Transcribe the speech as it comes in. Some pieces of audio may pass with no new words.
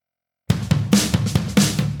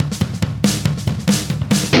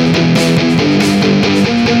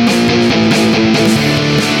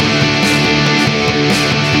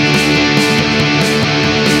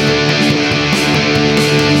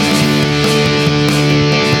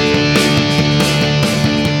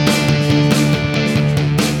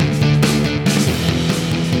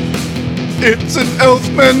It's an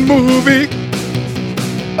Elfman movie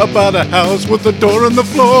about a house with a door in the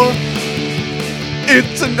floor.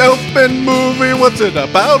 It's an Elfman movie. What's it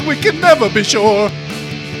about? We can never be sure.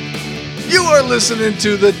 You are listening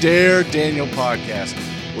to the Dare Daniel podcast,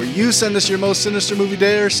 where you send us your most sinister movie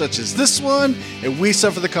dares, such as this one, and we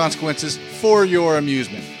suffer the consequences for your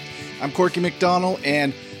amusement. I'm Corky McDonald,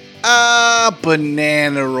 and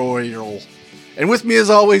Banana Royal. And with me, as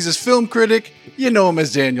always, is film critic. You know him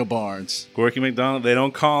as Daniel Barnes. Corky McDonald, they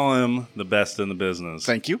don't call him the best in the business.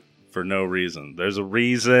 Thank you. For no reason. There's a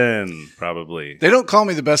reason, probably. They don't call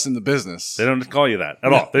me the best in the business. They don't call you that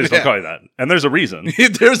at all. They just don't call you that. And there's a reason.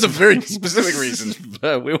 There's a very specific reason.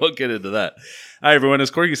 But we won't get into that. Hi, everyone. As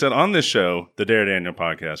Corky said, on this show, the Dare Daniel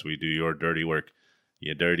podcast, we do your dirty work.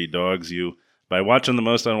 You dirty dogs, you. By watching the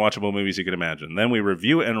most unwatchable movies you can imagine. Then we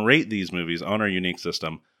review and rate these movies on our unique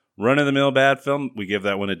system. Run-of-the-mill bad film, we give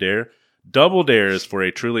that one a dare. Double dare is for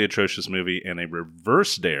a truly atrocious movie, and a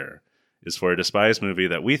reverse dare is for a despised movie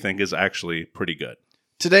that we think is actually pretty good.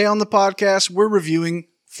 Today on the podcast, we're reviewing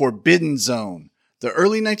Forbidden Zone, the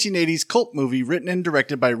early 1980s cult movie written and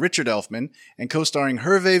directed by Richard Elfman and co-starring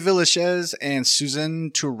Hervé Villechaize and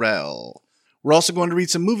Suzanne Tourelle. We're also going to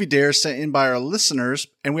read some movie dares sent in by our listeners,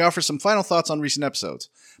 and we offer some final thoughts on recent episodes.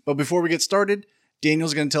 But before we get started,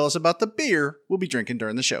 Daniel's going to tell us about the beer we'll be drinking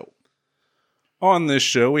during the show. On this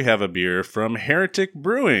show, we have a beer from Heretic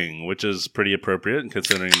Brewing, which is pretty appropriate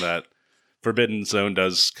considering that Forbidden Zone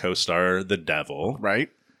does co-star the devil. Right.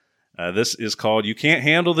 This is called You Can't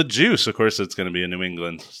Handle the Juice. Of course, it's going to be a New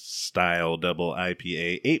England-style double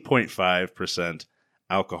IPA, 8.5%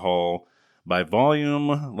 alcohol by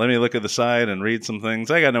volume. Let me look at the side and read some things.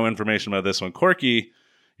 I got no information about this one. Corky,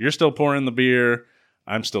 you're still pouring the beer.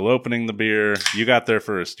 I'm still opening the beer. You got there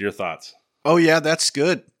first. Your thoughts? Oh, yeah, that's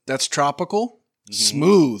good. That's tropical.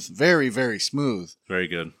 Smooth. Very, very smooth. Very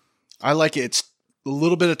good. I like it. It's a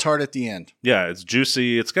little bit of tart at the end. Yeah, it's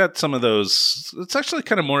juicy. It's got some of those. It's actually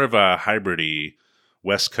kind of more of a hybrid-y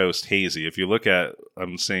West Coast hazy. If you look at,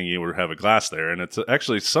 I'm seeing you have a glass there, and it's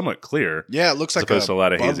actually somewhat clear. Yeah, it looks like a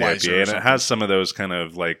lot of hazy IPA, and it has some of those kind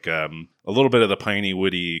of like a little bit of the piney,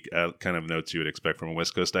 woody kind of notes you would expect from a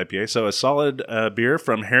West Coast IPA. So a solid beer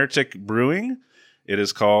from Heretic Brewing. It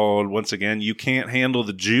is called, once again, You Can't Handle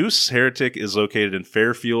the Juice. Heretic is located in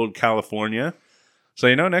Fairfield, California.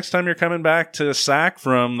 So, next time you're coming back to Sac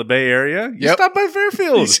from the Bay Area, you stop by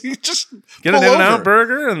Fairfield. You just get an In-N-Out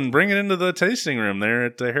burger and bring it into the tasting room there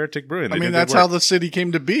at Heretic Brewing. I mean, that's how the city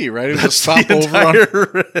came to be, right? It was a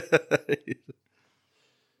stopover.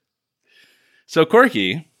 So,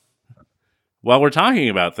 Corky, while we're talking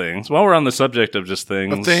about things, while we're on the subject of just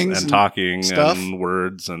things and talking stuff and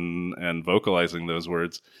words and vocalizing those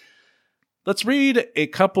words, let's read a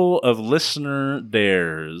couple of listener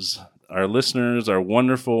dares. Our listeners, our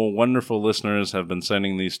wonderful, wonderful listeners have been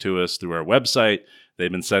sending these to us through our website.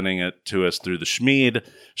 They've been sending it to us through the Schmeed.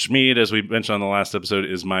 Schmeed, as we mentioned on the last episode,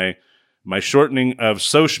 is my shortening of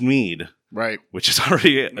SoSchmeed. Right. Which is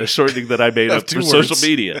already a shortening that I made up for social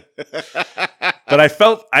media. But I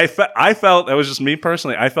felt, that was just me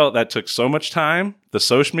personally, I felt that took so much time, the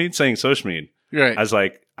SoSchmeed, saying SoSchmeed. Right. I was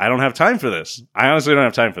like, I don't have time for this. I honestly don't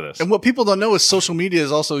have time for this. And what people don't know is social media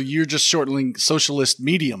is also, you're just shortening socialist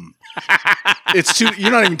medium.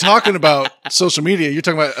 You're not even talking about social media. You're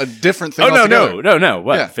talking about a different thing altogether. No.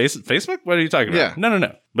 What? Yeah. Facebook? What are you talking about? Yeah.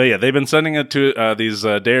 No. But yeah, they've been sending it to these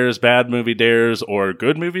dares, bad movie dares or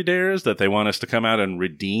good movie dares that they want us to come out and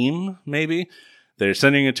redeem, maybe. They're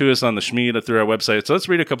sending it to us on the Schmeed through our website. So let's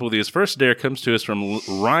read a couple of these. First dare comes to us from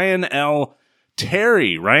Ryan L.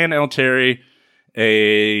 Terry. Ryan L. Terry,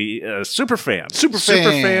 a super fan. Super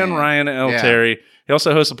fan, Ryan L. Terry. He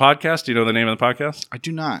also hosts a podcast. Do you know the name of the podcast? I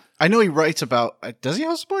do not. I know he writes about... does he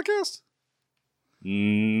host a podcast?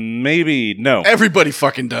 Maybe. No. Everybody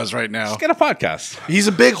fucking does right now. He's got a podcast. He's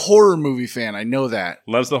a big horror movie fan. I know that.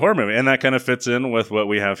 Loves the horror movie. And that kind of fits in with what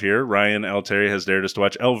we have here. Ryan L. Terry has dared us to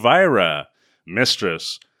watch Elvira,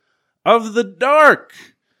 Mistress of the Dark.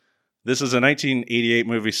 This is a 1988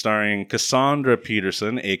 movie starring Cassandra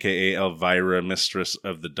Peterson, a.k.a. Elvira, Mistress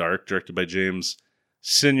of the Dark, directed by James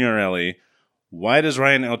Signorelli. Why does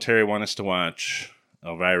Ryan L. Terry want us to watch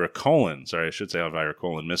Elvira,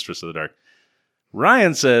 Mistress of the Dark?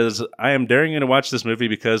 Ryan says, I am daring you to watch this movie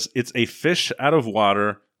because it's a fish out of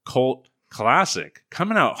water cult classic.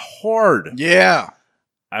 Coming out hard. Yeah.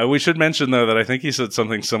 We should mention, though, that I think he said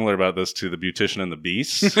something similar about this to The Beautician and the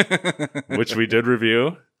Beast, which we did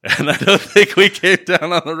review. And I don't think we came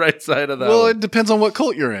down on the right side of that. Well, it depends on what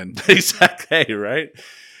cult you're in. Exactly, right?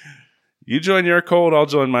 You join your cult, I'll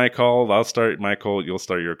join my cult. I'll start my cult, you'll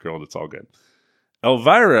start your cult. It's all good.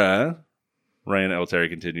 Elvira, Ryan L. Terry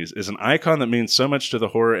continues, is an icon that means so much to the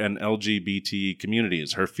horror and LGBT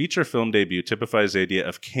communities. Her feature film debut typifies the idea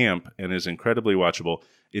of camp and is incredibly watchable.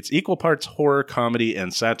 It's equal parts horror, comedy,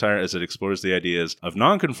 and satire as it explores the ideas of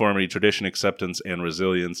nonconformity, tradition, acceptance, and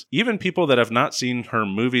resilience. Even people that have not seen her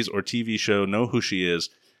movies or TV show know who she is,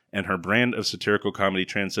 and her brand of satirical comedy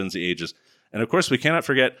transcends the ages. And of course, we cannot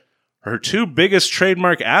forget her two biggest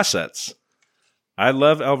trademark assets. I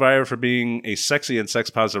love Elvira for being a sexy and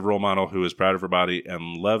sex-positive role model who is proud of her body,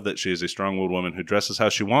 and love that she is a strong-willed woman who dresses how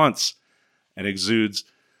she wants and exudes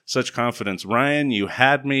such confidence. Ryan, you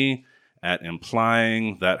had me at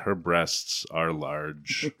implying that her breasts are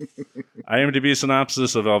large. IMDb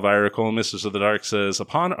synopsis of Elvira, Mistress of the Dark, says,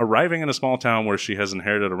 upon arriving in a small town where she has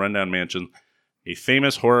inherited a rundown mansion, a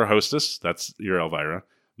famous horror hostess, that's your Elvira,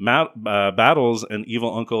 battles an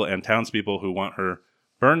evil uncle and townspeople who want her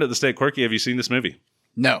burned at the stake. Corky, have you seen this movie?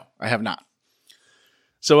 No, I have not.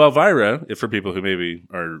 So Elvira, if for people who maybe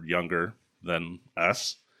are younger than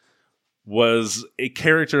us, was a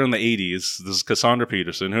character in the 80s. This is Cassandra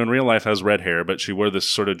Peterson, who in real life has red hair, but she wore this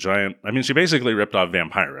sort of giant... I mean, she basically ripped off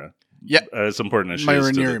Vampira. Yeah. As important as she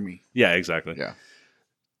Myra is. Nearmy. Yeah, exactly. Yeah.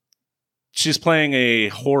 She's playing a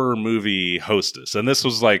horror movie hostess. And this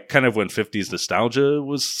was like kind of when 50s nostalgia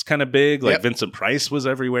was kind of big. Like Vincent Price was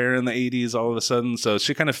everywhere in the 80s all of a sudden. So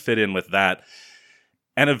she kind of fit in with that.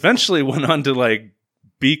 And eventually went on to like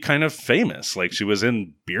be kind of famous. Like she was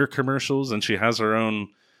in beer commercials and she has her own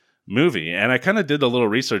movie. And I kind of did a little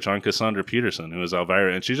research on Cassandra Peterson, who is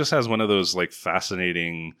Elvira, and she just has one of those like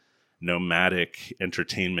fascinating nomadic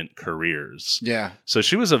entertainment careers. Yeah. So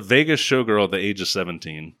she was a Vegas showgirl at the age of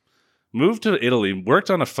 17, moved to Italy,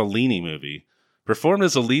 worked on a Fellini movie, performed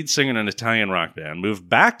as a lead singer in an Italian rock band, moved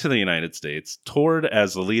back to the United States, toured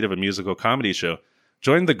as the lead of a musical comedy show,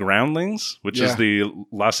 joined the Groundlings, which is the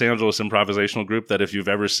Los Angeles improvisational group that if you've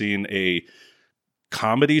ever seen a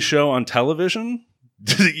comedy show on television,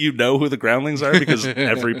 you know who the Groundlings are because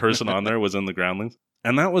every person on there was in the Groundlings.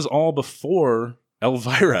 And that was all before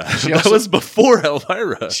Elvira. That was before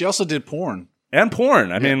Elvira. She also did porn. And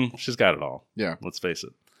porn. I mean, she's got it all. Yeah. Let's face it.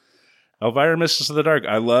 Elvira, Mistress of the Dark.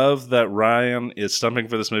 I love that Ryan is stumping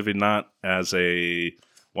for this movie not as a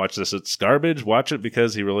watch this, it's garbage. Watch it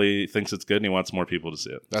because he really thinks it's good and he wants more people to see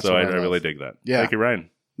it. That's so I really dig that. Yeah. Thank you, Ryan.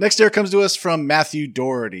 Next dare comes to us from Matthew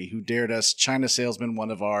Doherty, who dared us China Salesman, one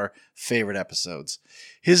of our favorite episodes.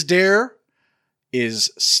 His dare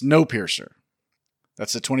is Snowpiercer.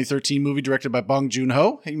 That's a 2013 movie directed by Bong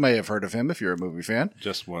Joon-ho. You may have heard of him if you're a movie fan.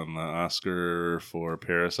 Just won the Oscar for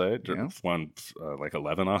Parasite. Yeah. Won like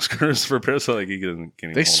 11 Oscars for Parasite. Like he can't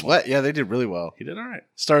even they sweat. Yeah, they did really well. He did all right.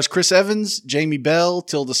 Stars Chris Evans, Jamie Bell,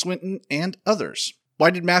 Tilda Swinton, and others. Why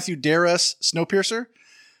did Matthew dare us Snowpiercer?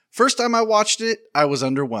 First time I watched it, I was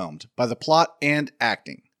underwhelmed by the plot and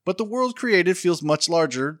acting, but the world created feels much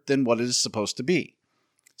larger than what it is supposed to be.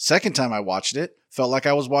 Second time I watched it, felt like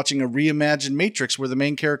I was watching a reimagined Matrix where the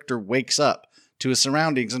main character wakes up to his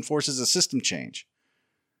surroundings and forces a system change.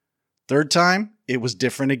 Third time, it was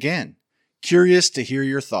different again. Curious to hear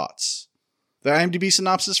your thoughts. The IMDb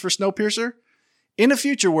synopsis for Snowpiercer? In a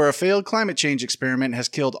future where a failed climate change experiment has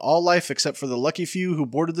killed all life except for the lucky few who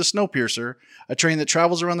boarded the Snowpiercer, a train that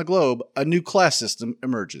travels around the globe, a new class system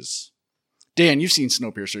emerges. Dan, you've seen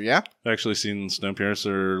Snowpiercer, yeah? I've actually seen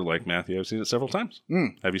Snowpiercer like Matthew. I've seen it several times.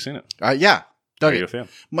 Have you seen it? Yeah. Are you a fan?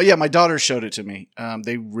 My daughter showed it to me.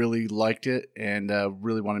 They really liked it and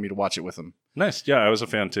really wanted me to watch it with them. Nice. Yeah, I was a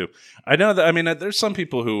fan too. I know that, I mean, there's some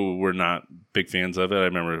people who were not big fans of it. I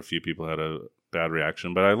remember a few people had a bad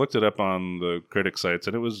reaction, but I looked it up on the critic sites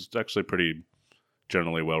and it was actually pretty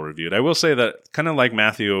generally well reviewed. I will say that kind of like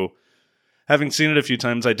Matthew, having seen it a few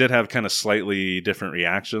times, I did have kind of slightly different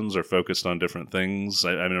reactions or focused on different things.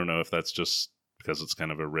 I don't know if that's just because it's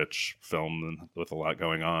kind of a rich film with a lot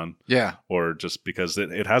going on. Yeah. Or just because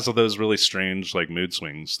it has those really strange like mood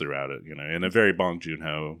swings throughout it, you know, in a very Bong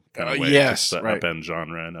Joon-ho kind of way. Yes, to right. upend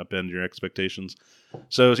genre and upend your expectations.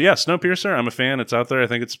 So yeah, Snowpiercer, I'm a fan. It's out there. I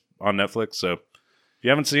think it's on Netflix. So if you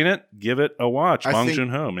haven't seen it, give it a watch. Bong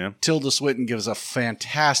Joon-ho, man. Tilda Swinton gives a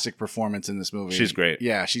fantastic performance in this movie. She's great.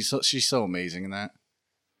 Yeah, she's so amazing in that.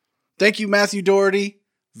 Thank you, Matthew Doherty,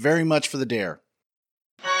 very much for the dare.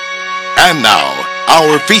 And now,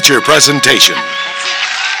 our feature presentation.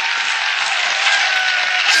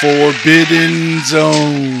 Forbidden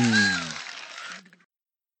Zone.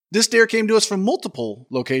 This dare came to us from multiple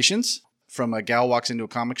locations. From a gal walks into a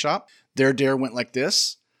comic shop. Their dare went like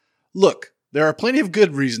this. Look, there are plenty of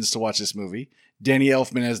good reasons to watch this movie. Danny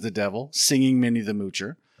Elfman as the devil, singing Minnie the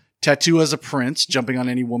Moocher. Tattoo as a prince, jumping on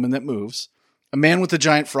any woman that moves. A man with a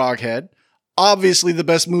giant frog head. Obviously the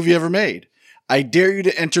best movie ever made. I dare you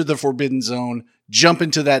to enter the forbidden zone. Jump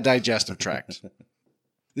into that digestive tract.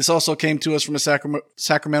 This also came to us from a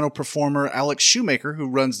Sacramento performer, Alex Shoemaker, who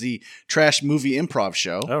runs the Trash Movie Improv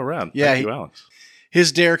Show. Oh, right. Yeah, Thank you, Alex.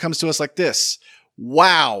 His dare comes to us like this.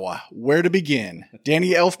 Wow, where to begin?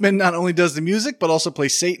 Danny Elfman not only does the music, but also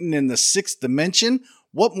plays Satan in the Sixth Dimension.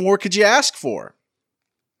 What more could you ask for?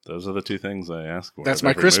 Those are the two things I ask for. That's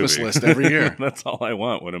my Christmas list every year. That's all I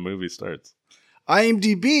want when a movie starts.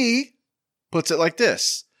 IMDb puts it like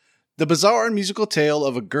this. The bizarre and musical tale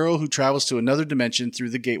of a girl who travels to another dimension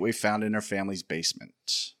through the gateway found in her family's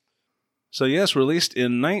basement. So yes, released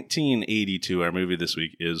in 1982, our movie this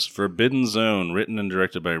week is Forbidden Zone, written and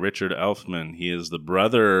directed by Richard Elfman. He is the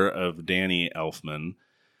brother of Danny Elfman.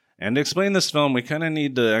 And to explain this film, we kind of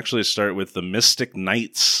need to actually start with the Mystic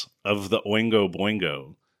Knights of the Oingo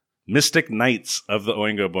Boingo. Mystic Knights of the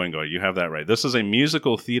Oingo Boingo. You have that right. This is a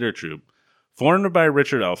musical theater troupe formed by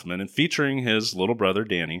Richard Elfman and featuring his little brother,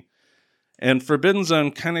 Danny. And Forbidden Zone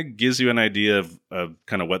kind of gives you an idea of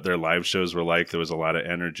kind of what their live shows were like. There was a lot of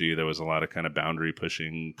energy. There was a lot of kind of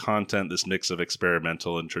boundary-pushing content, this mix of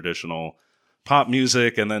experimental and traditional pop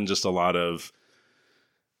music, and then just a lot of,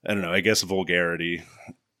 I don't know, I guess vulgarity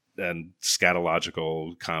and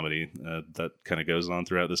scatological comedy that kind of goes on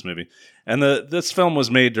throughout this movie. And this film was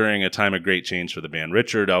made during a time of great change for the band.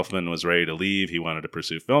 Richard Elfman was ready to leave. He wanted to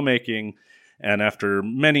pursue filmmaking. And after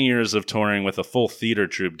many years of touring with a full theater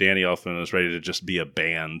troupe, Danny Elfman was ready to just be a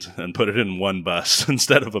band and put it in one bus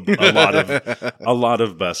instead of a lot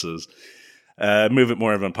of buses. Move it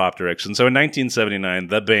more of a pop direction. So in 1979,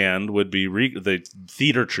 the band would be the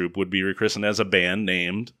theater troupe would be rechristened as a band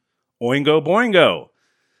named Oingo Boingo,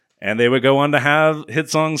 and they would go on to have hit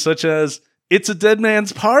songs such as "It's a Dead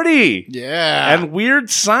Man's Party," and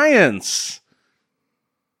 "Weird Science."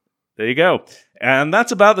 There you go. And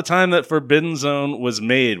that's about the time that Forbidden Zone was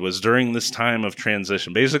made, was during this time of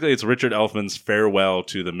transition. Basically, it's Richard Elfman's farewell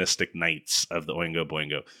to the Mystic Knights of the Oingo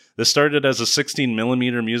Boingo. This started as a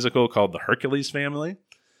 16mm musical called The Hercules Family,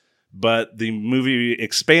 but the movie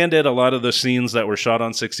expanded. A lot of the scenes that were shot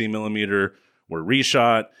on 16mm were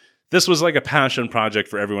reshot. This was like a passion project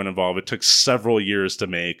for everyone involved. It took several years to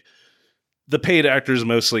make. The paid actors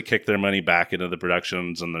mostly kicked their money back into the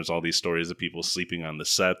productions, and there's all these stories of people sleeping on the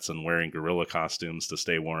sets and wearing gorilla costumes to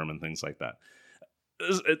stay warm and things like that.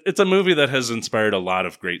 It's a movie that has inspired a lot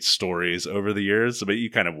of great stories over the years, but you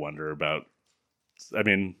kind of wonder about, I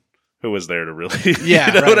mean, who was there to really, yeah,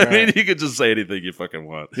 you know right, what I right. mean? You could just say anything you fucking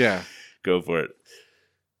want. Yeah. Go for it.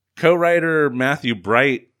 Co-writer Matthew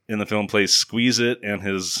Bright in the film plays Squeeze It and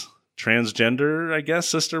his transgender, I guess,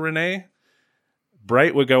 sister Renee.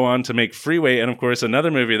 Bright would go on to make Freeway, and of course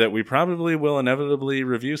another movie that we probably will inevitably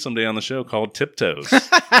review someday on the show called Tiptoes.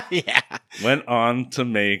 Yeah. Went on to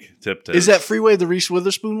make Tiptoes. Is that Freeway the Reese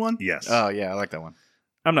Witherspoon one? Yes. Oh, yeah, I like that one.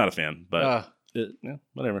 I'm not a fan, but yeah,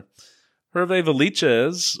 whatever. Hervé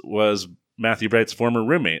Villechaize was Matthew Bright's former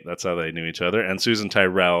roommate. That's how they knew each other. And Susan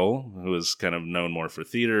Tyrrell, who is kind of known more for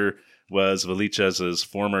theater, was Villechaize's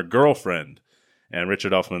former girlfriend. And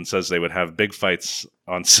Richard Elfman says they would have big fights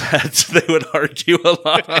on set. They would argue a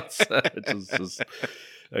lot on set.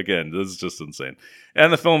 Again, this is just insane.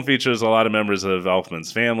 And the film features a lot of members of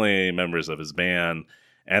Elfman's family, members of his band,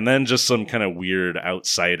 and then just some kind of weird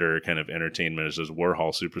outsider kind of entertainment. There's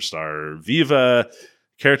Warhol superstar Viva,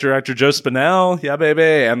 character actor Joe Spinell, yeah baby,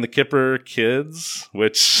 and the Kipper Kids,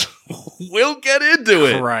 which we'll get into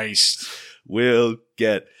it. Christ. We'll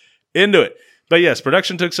get into it. But yes,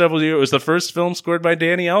 production took several years. It was the first film scored by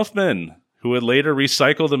Danny Elfman, who would later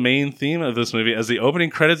recycle the main theme of this movie as the opening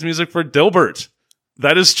credits music for Dilbert.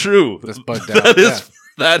 That is true. That's bugged out.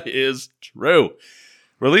 That is true.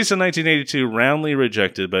 Released in 1982, roundly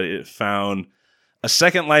rejected, but it found a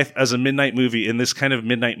second life as a midnight movie in this kind of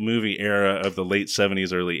midnight movie era of the late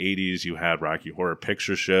 70s, early 80s. You had Rocky Horror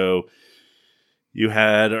Picture Show. You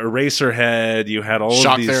had Eraserhead. You had all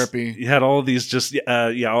Shock of these. Therapy. You had all of these just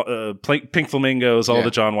Pink Flamingos, all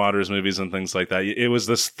the John Waters movies and things like that. It was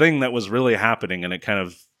this thing that was really happening, and it kind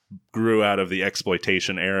of grew out of the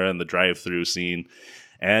exploitation era and the drive-through scene.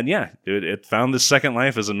 And yeah, it found this second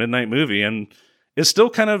life as a midnight movie, and it's still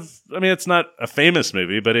kind of, I mean, it's not a famous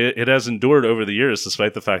movie, but it has endured over the years,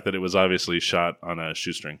 despite the fact that it was obviously shot on a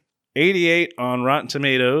shoestring. 88 on Rotten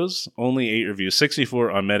Tomatoes, only 8 reviews.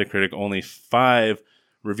 64 on Metacritic, only 5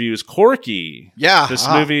 reviews. Corky. Yeah. This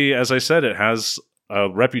movie, as I said, it has a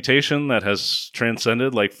reputation that has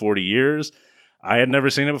transcended like 40 years. I had never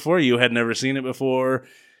seen it before. You had never seen it before.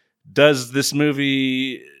 Does this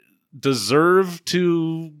movie deserve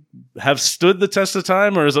to have stood the test of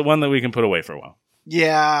time, or is it one that we can put away for a while?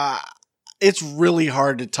 Yeah, it's really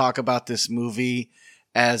hard to talk about this movie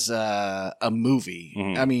as a movie.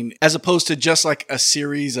 I mean, as opposed to just like a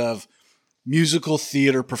series of musical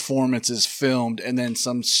theater performances filmed and then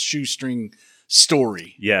some shoestring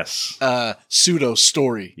story. Yes. Pseudo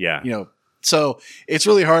story. Yeah. You know, so it's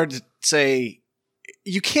really hard to say.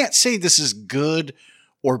 You can't say this is good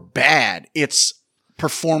or bad. It's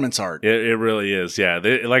performance art. It really is. Yeah.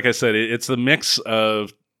 Like I said, it's the mix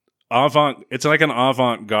of it's like an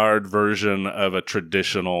avant-garde version of a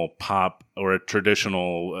traditional pop or a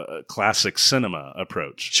traditional classic cinema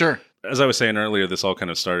approach. Sure. As I was saying earlier, this all kind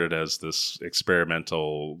of started as this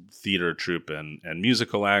experimental theater troupe and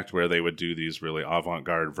musical act where they would do these really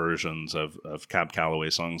avant-garde versions of Cab Calloway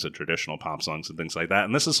songs and traditional pop songs and things like that.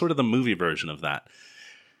 And this is sort of the movie version of that.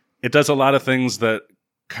 It does a lot of things that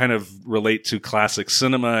kind of relate to classic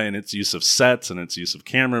cinema in its use of sets and its use of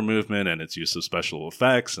camera movement and its use of special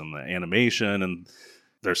effects and the animation, and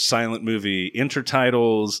there's silent movie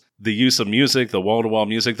intertitles, the use of music, the wall-to-wall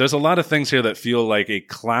music. There's a lot of things here that feel like a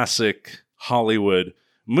classic Hollywood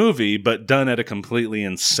movie, but done at a completely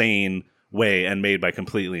insane way and made by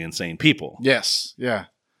completely insane people. Yes. Yeah.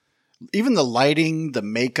 Even the lighting, the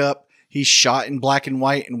makeup, he shot in black and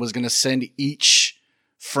white and was going to send each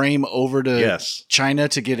frame over to China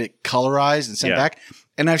to get it colorized and sent back.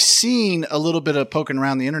 And I've seen a little bit of poking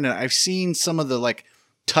around the internet. I've seen some of the like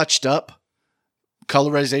touched up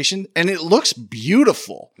colorization and it looks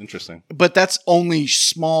beautiful. Interesting. But that's only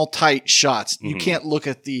small, tight shots. You can't look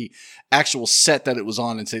at the actual set that it was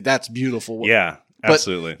on and say, that's beautiful. Yeah,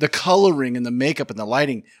 absolutely. But the coloring and the makeup and the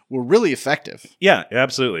lighting were really effective. Yeah,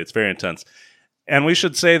 absolutely. It's very intense. And we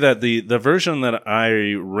should say that the version that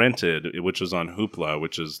I rented, which was on Hoopla,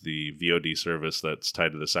 which is the VOD service that's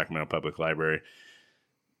tied to the Sacramento Public Library,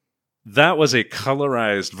 that was a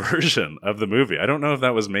colorized version of the movie. I don't know if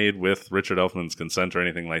that was made with Richard Elfman's consent or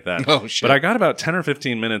anything like that. Oh, shit. But I got about 10 or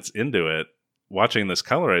 15 minutes into it watching this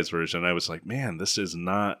colorized version. I was like, man,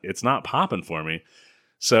 it's not popping for me.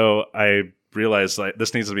 So I realized like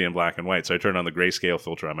this needs to be in black and white. So I turned on the grayscale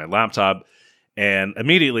filter on my laptop, and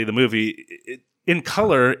immediately the movie... in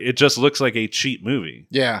color, it just looks like a cheap movie.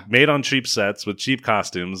 Yeah. Made on cheap sets with cheap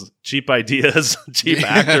costumes, cheap ideas, cheap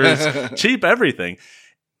actors, cheap everything.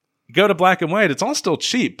 Go to black and white, it's all still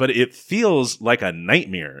cheap, but it feels like a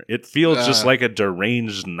nightmare. It feels just like a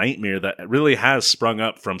deranged nightmare that really has sprung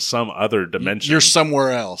up from some other dimension. You're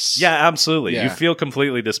somewhere else. Yeah, absolutely. Yeah. You feel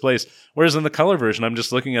completely displaced. Whereas in the color version, I'm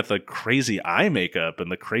just looking at the crazy eye makeup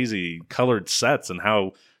and the crazy colored sets and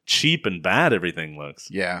how cheap and bad everything looks.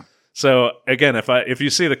 Yeah. So again, if you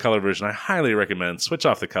see the color version, I highly recommend switch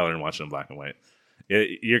off the color and watch it in black and white.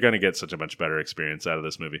 You're going to get such a much better experience out of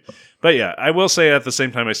this movie. But yeah, I will say at the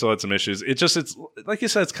same time, I still had some issues. It's like you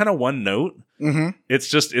said, it's kind of one note. Mm-hmm.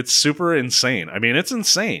 It's super insane. I mean, it's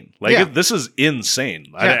insane. Like this is insane.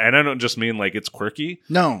 Yeah. And I don't just mean like it's quirky.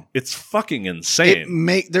 No, it's fucking insane.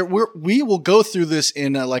 We will go through this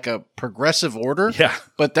in a progressive order. Yeah,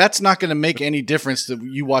 but that's not going to make any difference to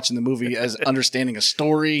you watching the movie as understanding a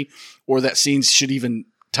story or that scenes should even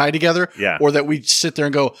tie together, or that we sit there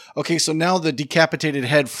and go, okay, so now the decapitated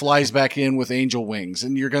head flies back in with angel wings,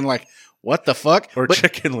 and you're going to like, what the fuck? Or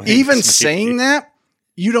chicken wings. Even maybe. Saying that,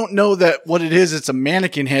 you don't know that what it is. It's a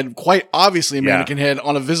mannequin head, quite obviously a mannequin head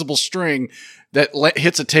on a visible string that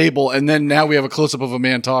hits a table, and then now we have a close-up of a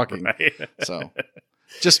man talking. Right. So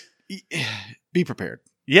just be prepared.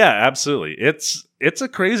 Yeah, absolutely. It's a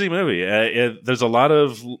crazy movie. There's a lot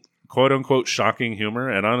of quote-unquote shocking humor,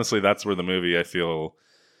 and honestly, that's where the movie, I feel...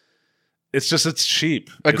 It's cheap.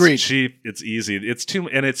 Agreed. It's cheap. It's easy. It's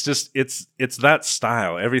that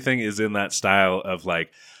style. Everything is in that style of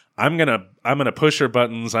like, I'm gonna push your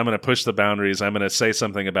buttons. I'm gonna push the boundaries. I'm gonna say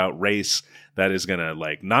something about race that is gonna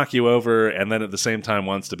like knock you over, and then at the same time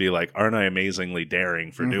wants to be like, aren't I amazingly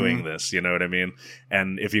daring for doing this? You know what I mean?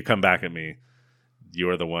 And if you come back at me, you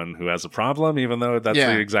are the one who has a problem, even though that's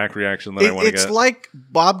the exact reaction that I want to get. It's like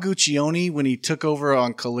Bob Guccione when he took over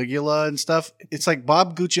on Caligula and stuff. It's like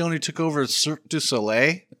Bob Guccione took over Cirque du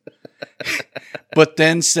Soleil, but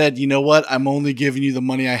then said, you know what? I'm only giving you the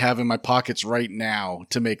money I have in my pockets right now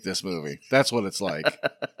to make this movie. That's what it's like.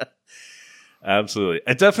 Absolutely.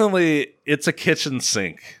 It's a kitchen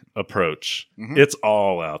sink approach. Mm-hmm. It's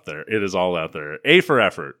all out there. It is all out there. A for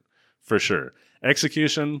effort, for sure.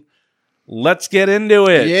 Execution... Let's get into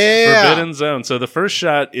it. Yeah. Forbidden Zone. So the first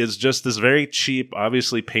shot is just this very cheap,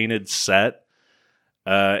 obviously painted set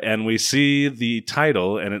And we see the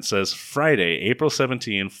title, and it says Friday, April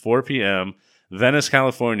 17, 4 p.m., Venice,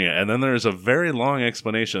 California. And then there's a very long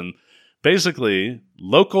explanation. Basically,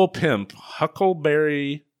 local pimp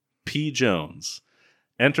Huckleberry P. Jones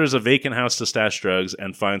enters a vacant house to stash drugs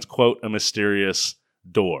and finds, quote, a mysterious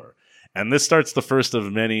door. And this starts the first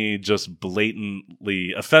of many just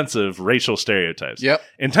blatantly offensive racial stereotypes. Yep.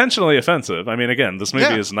 Intentionally offensive. I mean, again, this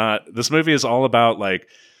movie is all about, like,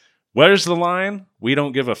 where's the line? We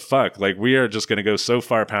don't give a fuck. Like, we are just going to go so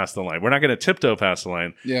far past the line. We're not going to tiptoe past the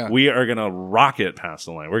line. Yeah. We are going to rocket past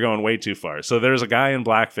the line. We're going way too far. So there's a guy in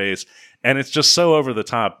blackface, and it's just so over the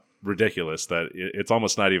top ridiculous that it's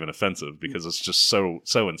almost not even offensive because it's just so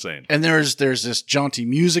insane. And there's this jaunty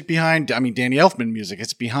music behind, I mean, Danny Elfman music.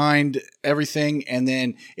 It's behind everything, and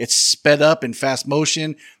then it's sped up in fast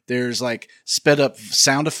motion. There's like sped up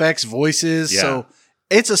sound effects, voices. Yeah. So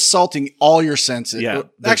it's assaulting all your senses. Yeah,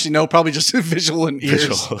 actually, no, probably just visual and ears.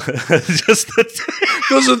 Just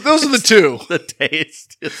those are the two. The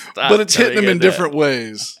taste, but it's hitting them in different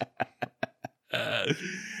ways.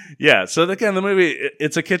 Yeah, so again, the movie,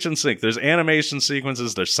 it's a kitchen sink. There's animation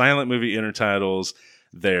sequences, there's silent movie intertitles,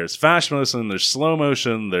 there's fast motion, there's slow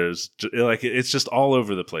motion, there's like it's just all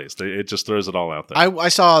over the place. It just throws it all out there. I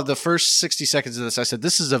saw the first 60 seconds of this. I said,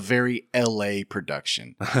 this is a very LA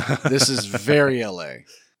production. This is very LA.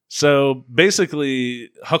 So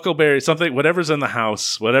basically, Huckleberry, whatever's in the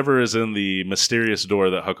house, whatever is in the mysterious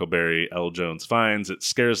door that Huckleberry L. Jones finds, it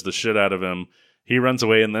scares the shit out of him. He runs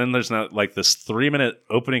away, and then there's not like this 3-minute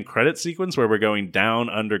opening credit sequence where we're going down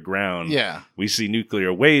underground. Yeah. We see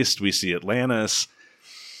nuclear waste. We see Atlantis.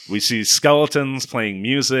 We see skeletons playing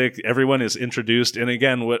music. Everyone is introduced. And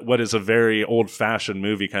again, what is a very old-fashioned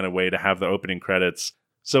movie kind of way to have the opening credits.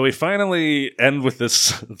 So we finally end with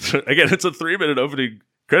this. Again, it's a 3-minute opening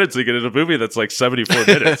credits sequence in a movie that's like 74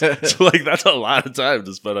 minutes. So like that's a lot of time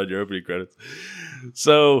to spend on your opening credits.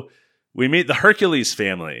 So we meet the Hercules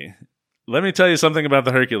family. Let me tell you something about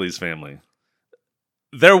the Hercules family.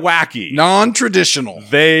 They're wacky. Non-traditional.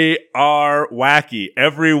 They are wacky.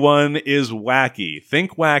 Everyone is wacky.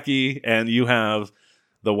 Think wacky, and you have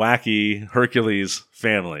the wacky Hercules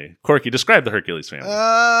family. Corky, describe the Hercules family.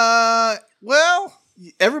 Well,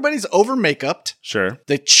 everybody's over makeupped. Sure.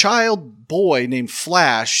 The child boy named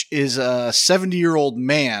Flash is a 70-year-old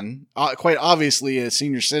man, quite obviously a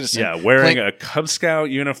senior citizen. Yeah, wearing a Cub Scout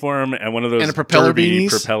uniform and one of those and a propeller beanies.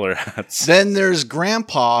 Propeller hats. Then there's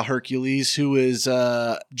Grandpa Hercules, who is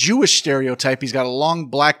a Jewish stereotype. He's got a long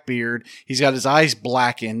black beard. He's got his eyes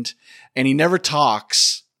blackened, and he never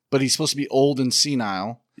talks, but he's supposed to be old and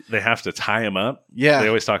senile. They have to tie him up. Yeah. They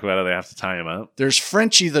always talk about how they have to tie him up. There's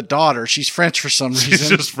Frenchie, the daughter. She's French for some reason. She's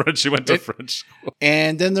just French. She went to French school.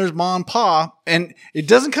 And then there's Mom and Pa. And it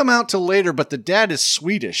doesn't come out till later, but the dad is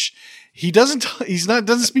Swedish. He doesn't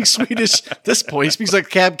speak Swedish at this point. He speaks like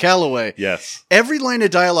Cab Calloway. Yes. Every line of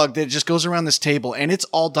dialogue that just goes around this table, and it's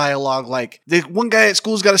all dialogue like the one guy at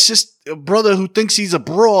school's got a brother who thinks he's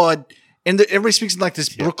abroad, and everybody speaks in like this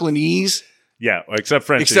Brooklynese. Yeah, except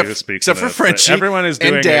Frenchie who speaks. Except for Frenchie. Everyone is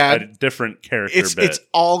doing a different character bit. It's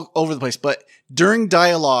all over the place. But during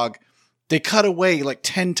dialogue, they cut away like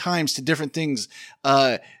 10 times to different things.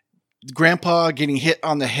 Grandpa getting hit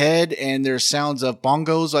on the head, and there's sounds of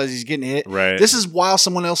bongos as he's getting hit. Right. This is while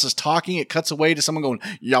someone else is talking. It cuts away to someone going,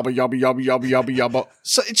 yabba, yabba, yabba, yabba, yabba, yabba.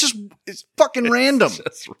 So it's fucking random.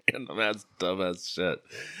 It's just random ass, dumb ass shit.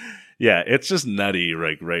 Yeah, it's just nutty,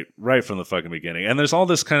 right from the fucking beginning. And there's all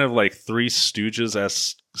this kind of like Three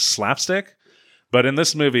Stooges-esque slapstick. But in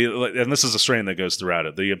this movie, and this is a strain that goes throughout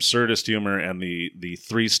it, the absurdist humor and the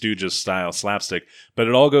Three Stooges style slapstick, but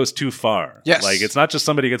it all goes too far. Yes. Like, it's not just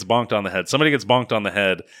somebody gets bonked on the head. Somebody gets bonked on the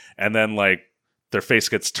head, and then, like, their face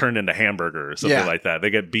gets turned into hamburger or something like that. They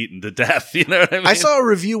get beaten to death. You know what I mean? I saw a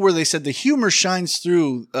review where they said the humor shines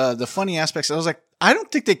through the funny aspects. I was like, I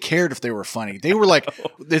don't think they cared if they were funny. They were like,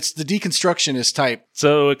 it's the deconstructionist type.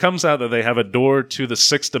 So it comes out that they have a door to the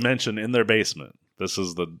sixth dimension in their basement. This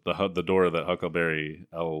is the door that Huckleberry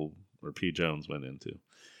L. or P. Jones went into.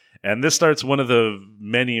 And this starts one of the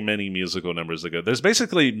many, many musical numbers that go. There's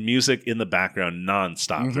basically music in the background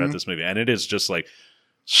nonstop throughout this movie. And it is just like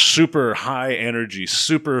super high energy,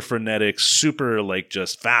 super frenetic, super like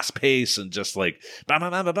just fast pace and just like like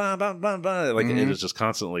it is just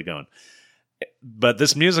constantly going. But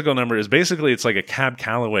this musical number is basically, it's like a Cab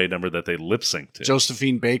Calloway number that they lip sync to.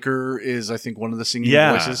 Josephine Baker is, I think, one of the singing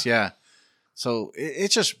voices. Yeah. So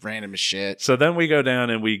it's just random as shit. So then we go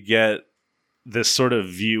down and we get this sort of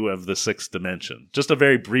view of the sixth dimension. Just a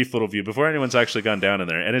very brief little view before anyone's actually gone down in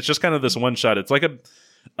there. And it's just kind of this one shot. It's like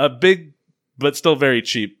a big, but still very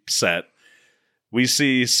cheap set. We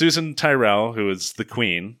see Susan Tyrrell, who is the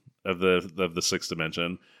queen of the sixth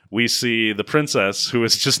dimension. We see the princess, who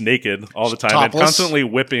is just naked all the time topless. And constantly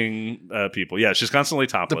whipping people. Yeah, she's constantly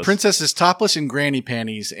topless. The princess is topless in granny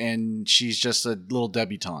panties, and she's just a little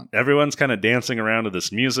debutante. Everyone's kind of dancing around to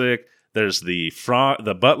this music. There's the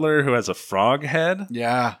butler who has a frog head.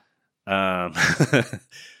 Yeah.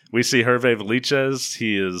 We see Hervé Villechaize.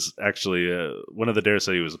 He is actually one of the Dare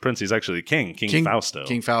say he was a prince. He's actually King Fausto.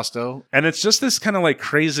 King Fausto. And it's just this kind of like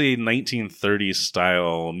crazy 1930s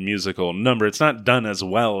style musical number. It's not done as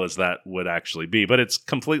well as that would actually be, but it's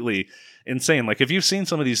completely insane. Like if you've seen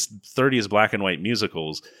some of these 30s black and white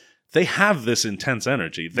musicals, they have this intense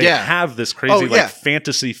energy. They have this crazy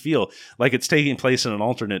fantasy feel, like it's taking place in an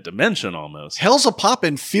alternate dimension almost. Hell's a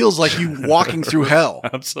Poppin' feels like you walking through hell.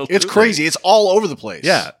 Absolutely. It's crazy. It's all over the place.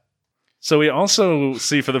 Yeah. So we also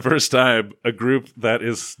see for the first time a group that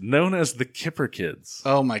is known as the Kipper Kids.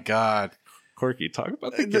 Oh my God. Corky, talk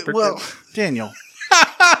about the Kipper Kids. Daniel,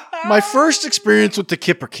 my first experience with the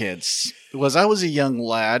Kipper Kids was I was a young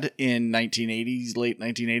lad in late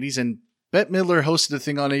 1980s, and Bette Midler hosted a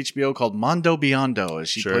thing on HBO called Mondo Biondo, as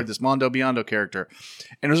she played this Mondo Biondo character.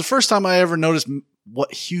 And it was the first time I ever noticed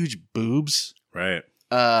what huge boobs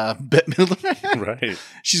Bette Midler had. Right.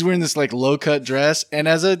 She's wearing this like low cut dress, and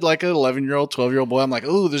as an 11-year-old, 12-year-old boy, I'm like,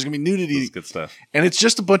 oh, there's gonna be nudity. That's good stuff. And it's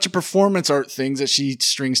just a bunch of performance art things that she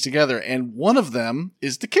strings together, and one of them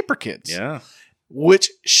is the Kipper Kids. Yeah. Which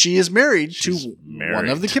she is married to one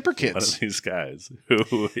of the Kipper Kids. One of these guys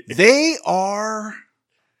who they are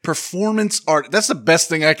performance art. That's the best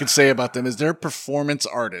thing I could say about them is they're performance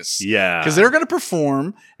artists. Yeah. Because they're going to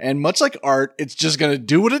perform, and much like art, it's just going to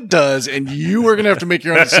do what it does, and you are going to have to make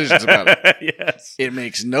your own decisions about it. Yes. It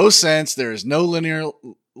makes no sense. There is no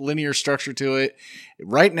linear structure to it.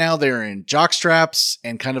 Right now, they're in jock straps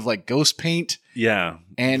and kind of like ghost paint. Yeah.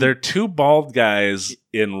 And they're two bald guys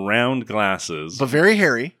in round glasses. But very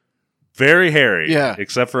hairy. Very hairy. Yeah.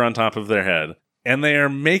 Except for on top of their head. And they are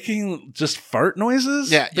making just fart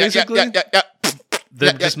noises. Yeah. Basically. Yeah.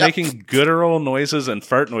 They're just making guttural noises and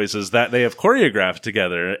fart noises that they have choreographed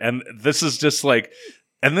together. And this is just like,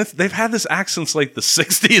 and they've had this act since like the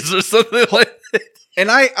 60s or something like that. And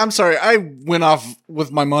I'm sorry, I went off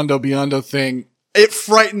with my Mondo Biondo thing. It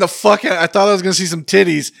frightened the fuck out. I thought I was going to see some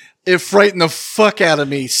titties. It frightened the fuck out of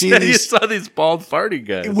me. Seeing you saw these bald farting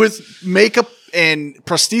guys with makeup and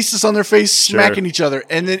prosthesis on their face, smacking each other.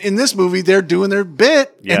 And then in this movie, they're doing their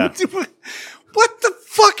bit. Yeah. And what the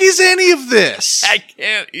fuck is any of this? I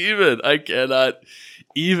cannot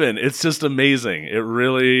even. It's just amazing. It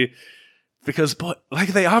really, because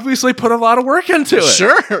they obviously put a lot of work into it.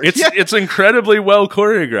 Sure. It's incredibly well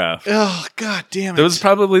choreographed. Oh, God damn it. It was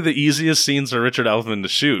probably the easiest scenes for Richard Elfman to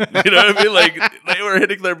shoot. You know what I mean? Like, they were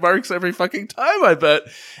hitting their marks every fucking time, I bet.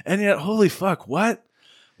 And yet, holy fuck, what?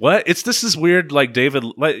 This is weird, like David,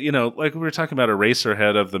 like we were talking about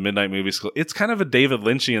Eraserhead of the Midnight Movie School. It's kind of a David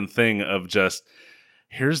Lynchian thing of just,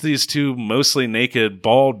 here's these two mostly naked,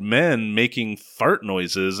 bald men making fart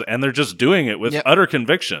noises, and they're just doing it with utter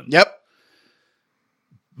conviction. Yep.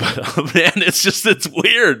 But, oh man, it's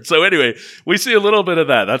weird. So anyway, we see a little bit of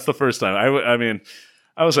that. That's the first time. I mean,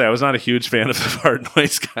 I would say I was not a huge fan of the fart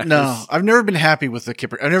noise guys. No, I've never been happy with the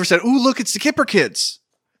Kipper. I've never said, ooh, look, it's the Kipper Kids.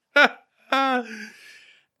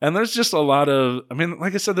 And there's just a lot of, I mean,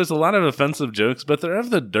 like I said, there's a lot of offensive jokes, but they're of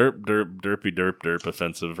the derp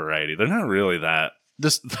offensive variety. They're not really that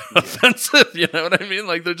offensive, you know what I mean?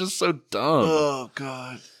 Like, they're just so dumb. Oh,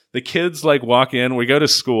 God. The kids, like, walk in, we go to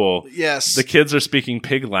school. Yes. The kids are speaking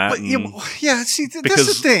pig Latin. But, see, that's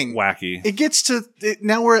the thing. Wacky. It gets to,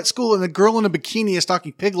 now we're at school, and the girl in a bikini is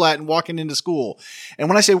talking pig Latin walking into school. And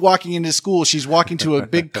when I say walking into school, she's walking to a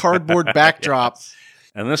big cardboard backdrop. Yes.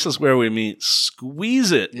 And this is where we meet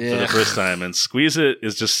Squeeze It for the first time. And Squeeze It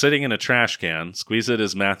is just sitting in a trash can. Squeeze It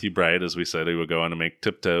is Matthew Bright, as we said. He would go on to make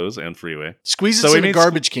Tiptoes and Freeway. Squeeze It's in a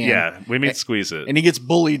garbage can. Yeah, we meet Squeeze It. And he gets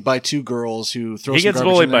bullied by two girls who throw some garbage in there. He gets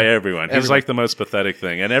bullied by everyone. He's like the most pathetic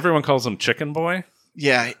thing. And everyone calls him Chicken Boy.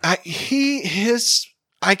 Yeah. He is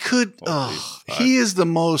the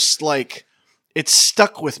most, like, it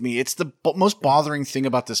stuck with me. It's the most bothering thing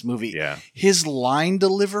about this movie. Yeah. His line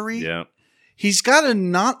delivery. Yeah. He's got a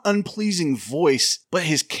not unpleasing voice, but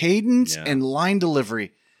his cadence and line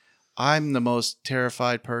delivery. I'm the most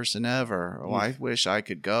terrified person ever. Oh, I wish I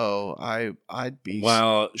could go. I'd be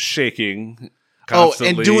while shaking.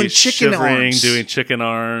 Constantly and doing chicken arms. Doing chicken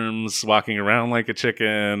arms, walking around like a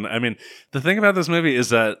chicken. I mean, the thing about this movie is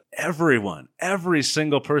that every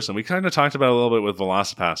single person, we kind of talked about it a little bit with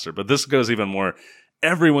Velocipaster, but this goes even more.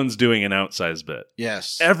 Everyone's doing an outsized bit.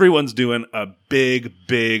 Yes. Everyone's doing a big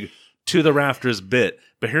to the rafters bit.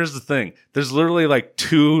 But here's the thing. There's literally like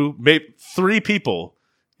 2, maybe 3 people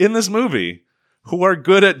in this movie who are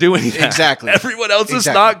good at doing that. Exactly. Everyone else is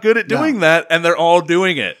not good at doing that, and they're all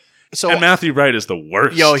doing it. And Matthew Wright is the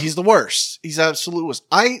worst. Yo, he's the worst. He's absolute worst.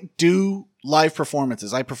 I do live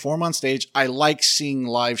performances. I perform on stage. I like seeing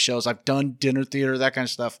live shows. I've done dinner theater, that kind of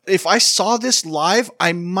stuff. If I saw this live,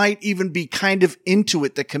 I might even be kind of into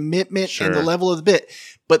it, the commitment and the level of the bit.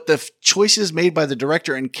 But the choices made by the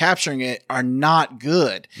director in capturing it are not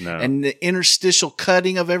good. No. And the interstitial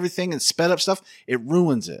cutting of everything and sped up stuff, it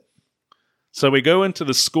ruins it. So we go into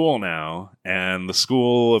the school now, and the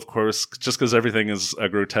school, of course, just because everything is a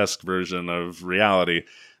grotesque version of reality,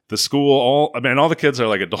 the school, all the kids are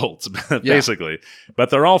like adults, basically. Yeah. But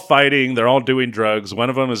they're all fighting. They're all doing drugs. One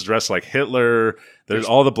of them is dressed like Hitler. There's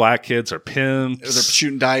all the black kids are pimps. They're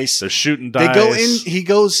shooting dice. They go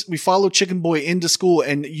in. We follow Chicken Boy into school,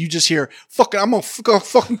 and you just hear, "Fucking, I'm gonna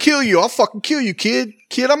fucking kill you. I'll fucking kill you, kid.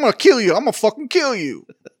 Kid, I'm gonna kill you. I'm gonna fucking kill you."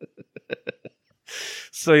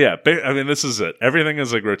 So yeah, I mean, this is it. Everything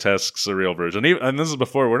is a grotesque, surreal version. And this is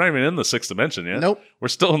before, we're not even in the 6th dimension yet. Nope. We're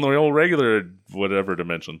still in the old regular whatever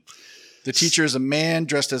dimension. The teacher is a man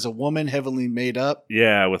dressed as a woman, heavily made up.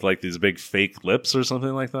 Yeah, with like these big fake lips or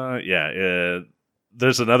something like that. Yeah.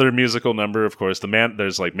 There's another musical number, of course.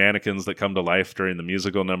 There's like mannequins that come to life during the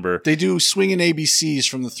musical number. They do swinging ABCs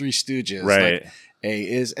from the Three Stooges. Right. Like, A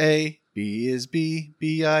is A, B is B,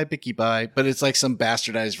 B-I, Bicky Bye. But it's like some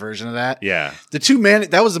bastardized version of that. Yeah. The two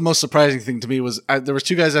that was the most surprising thing to me was there was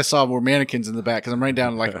 2 guys I saw were mannequins in the back because I'm writing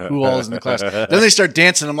down like who all is in the class. Then they start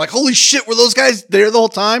dancing. I'm like, holy shit, were those guys there the whole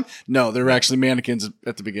time? No, they were actually mannequins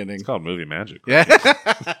at the beginning. It's called movie magic. Right?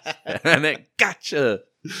 Yeah. And it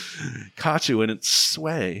caught you in its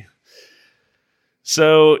sway.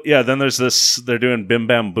 So yeah, then there's this, they're doing Bim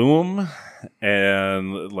Bam Boom,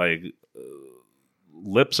 and like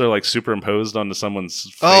lips are like superimposed onto someone's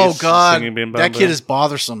face. Oh god, Bim Bam that Boom. kid is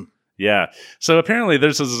bothersome. Yeah. So apparently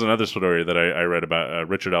this is another story that I read about.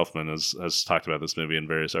 Richard Elfman has talked about this movie in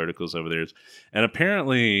various articles over the years. And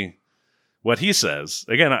apparently what he says,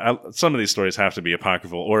 again, some of these stories have to be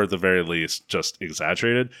apocryphal or at the very least just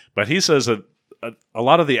exaggerated. But he says that a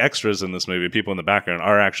lot of the extras in this movie, people in the background,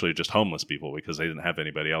 are actually just homeless people because they didn't have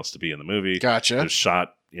anybody else to be in the movie. Gotcha. They're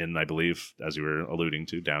shot in, I believe, as you were alluding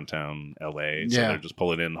to, downtown LA. So they're just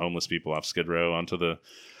pulling in homeless people off Skid Row onto the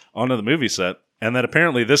movie set. And then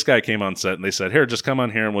apparently this guy came on set and they said, here, just come on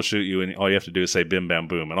here and we'll shoot you. And all you have to do is say Bim Bam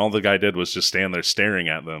Boom. And all the guy did was just stand there staring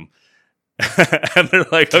at them. And they're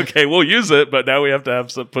like, okay, we'll use it, but now we have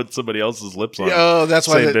to put somebody else's lips on. Oh, that's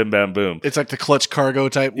why say Bim Bam Boom. It's like the Clutch Cargo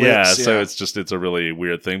type lips. Yeah, so it's a really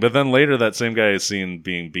weird thing. But then later, that same guy is seen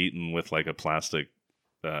being beaten with like a plastic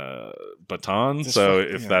baton.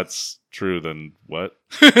 If that's true, then what?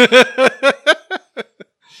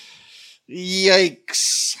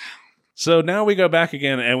 Yikes. So now we go back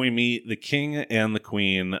again and we meet the king and the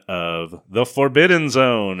queen of the Forbidden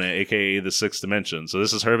Zone, aka the 6th dimension. So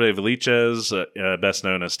this is Hervé Villechaize, best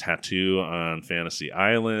known as Tattoo on Fantasy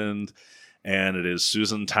Island. And it is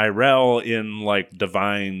Susan Tyrrell in like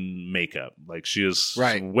divine makeup. Like she is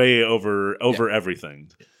way over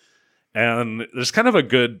everything. And there's kind of a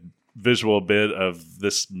good visual bit of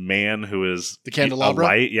this man who is the candelabra. A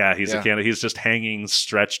light. Yeah, he's a candle. He's just hanging,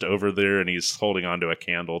 stretched over there, and he's holding onto a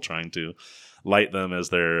candle, trying to light them as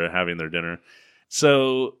they're having their dinner.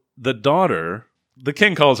 So the daughter, the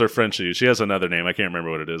king calls her Frenchie. She has another name. I can't remember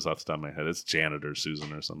what it is off the top of my head. It's Janet or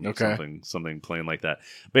Susan or something. Okay. Something plain like that.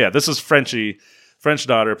 But yeah, this is Frenchie, French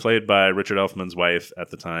daughter, played by Richard Elfman's wife at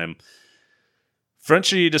the time.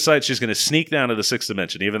 Frenchie decides she's going to sneak down to the 6th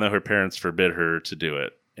dimension, even though her parents forbid her to do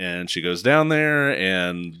it. And she goes down there,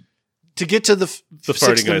 and to get to the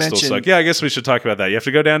farting guy still suck. Yeah, I guess we should talk about that. You have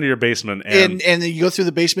to go down to your basement, and then you go through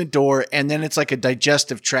the basement door, and then it's like a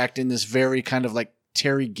digestive tract in this very kind of like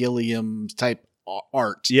Terry Gilliam type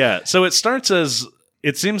art. Yeah, so it starts as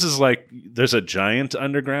it seems as like there's a giant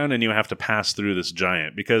underground, and you have to pass through this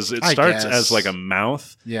giant because it starts as like a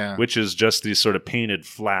mouth, which is just these sort of painted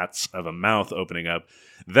flats of a mouth opening up.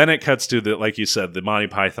 Then it cuts to the, like you said, the Monty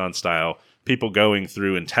Python style. People going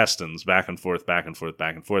through intestines back and forth down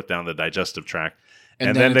the digestive tract.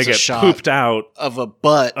 And then they get pooped out of a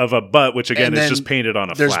butt. Which again is just painted on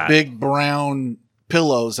a flat. There's big brown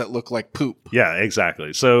pillows that look like poop. Yeah,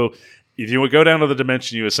 exactly. So if you would go down to the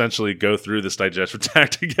dimension, you essentially go through this digestive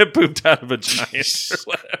tract to get pooped out of a giant or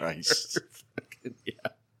whatever.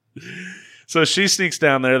 Yeah. So she sneaks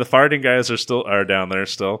down there. The farting guys are down there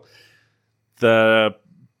still. The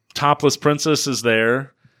topless princess is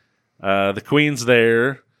there. The queen's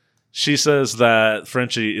there. She says that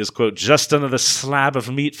Frenchie is, quote, just another slab of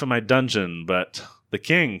meat for my dungeon, but the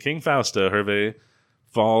king, King Fausto, Hervé,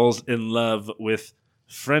 falls in love with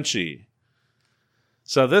Frenchie.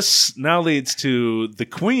 So this now leads to the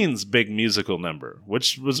Queen's big musical number,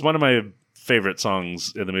 which was one of my favorite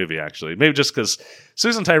songs in the movie, actually. Maybe just because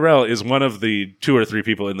Susan Tyrrell is one of the 2 or 3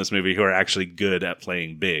 people in this movie who are actually good at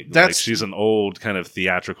playing big. Like, she's an old kind of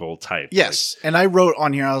theatrical type. Yes. Like, and I wrote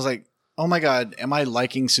on here, I was like, oh my God, am I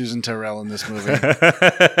liking Susan Tyrrell in this movie?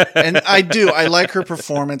 And I do. I like her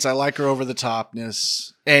performance. I like her over the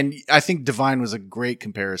topness. And I think Divine was a great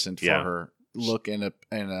comparison for her look and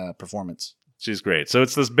a performance. She's great. So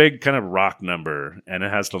it's this big kind of rock number, and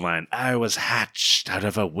it has the line, "I was hatched out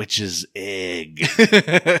of a witch's egg."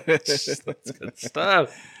 That's good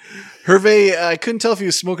stuff. Hervé, I couldn't tell if he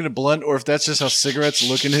was smoking a blunt or if that's just how cigarettes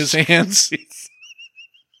look in his hands.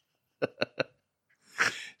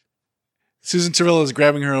 Susan Tyrrell is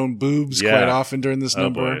grabbing her own boobs quite often during this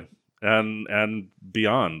number. Boy. And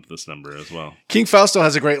beyond this number as well. King Fausto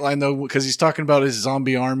has a great line, though, because he's talking about his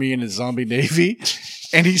zombie army and his zombie navy.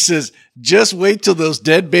 And he says, just wait till those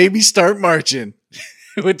dead babies start marching.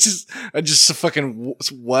 Which is just a fucking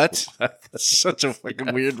what? That's such a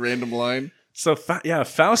fucking weird random line. So,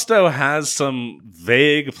 Fausto has some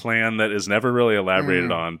vague plan that is never really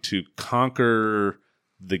elaborated on to conquer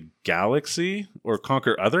the galaxy or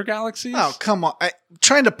conquer other galaxies. Oh, come on. I'm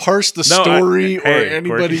trying to parse the story or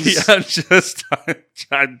anybody's. I'm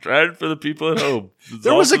trying for the people at home.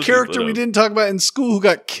 There was a character we didn't talk about in school who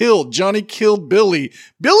got killed. Johnny killed Billy.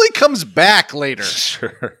 Billy comes back later.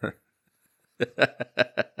 Sure.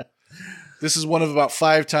 This is one of about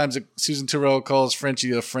 5 times that Susan Tyrrell calls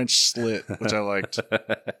Frenchie a French slit, which I liked.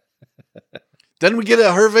 Then we get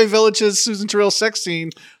a Hervé Villechaize Susan Tyrrell sex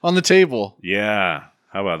scene on the table. Yeah.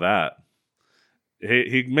 How about that?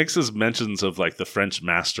 He mixes mentions of like the French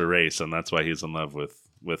master race, and that's why he's in love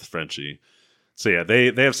with Frenchie. So yeah,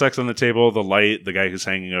 they have sex on the table. The guy who's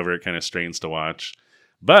hanging over it kind of strains to watch.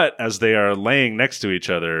 But as they are laying next to each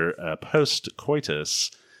other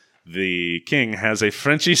post-coitus, the king has a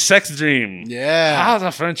Frenchie sex dream. Yeah. How's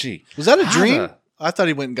a Frenchie? Was that a dream? I thought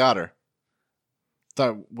he went and got her.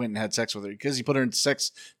 Thought went and had sex with her because he put her in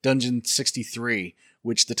Sex Dungeon 63,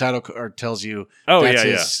 which the title card tells you that's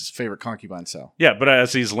his favorite concubine cell. Yeah, but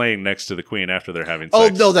as he's laying next to the queen after they're having sex. Oh,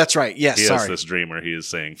 no, that's right. Yes, he has this dream where he is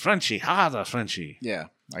saying, Frenchie, hada, Frenchie. Yeah,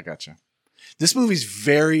 I gotcha. This movie's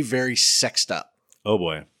very, very sexed up. Oh,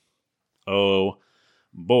 boy. Oh,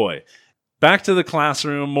 boy. Back to the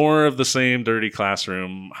classroom. More of the same dirty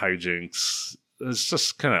classroom hijinks. It's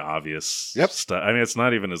just kind of obvious stuff. I mean, it's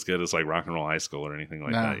not even as good as like Rock and Roll High School or anything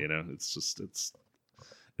like that. You know, it's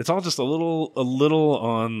all just a little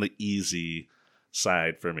on the easy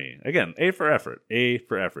side for me. Again, A for effort.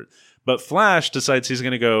 But Flash decides he's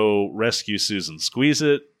going to go rescue Susan. Squeeze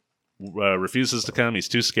it refuses to come. He's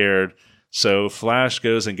too scared. So Flash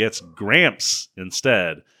goes and gets Gramps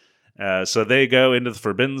instead. So they go into the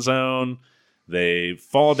Forbidden Zone. They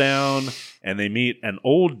fall down, and they meet an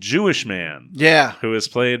old Jewish man. Yeah. Who is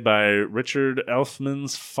played by Richard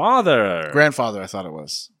Elfman's father. Grandfather, I thought it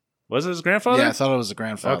was. Was it his grandfather? Yeah, I thought it was the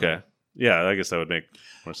grandfather. Okay. Yeah, I guess that would make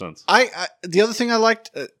more sense. The other thing I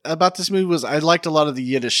liked about this movie was I liked a lot of the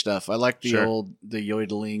Yiddish stuff. I liked the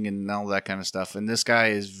yodeling and all that kind of stuff. And this guy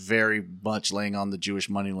is very much laying on the Jewish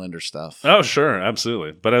moneylender stuff. Oh, sure.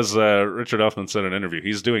 Absolutely. But as Richard Elfman said in an interview,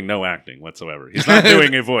 he's doing no acting whatsoever. He's not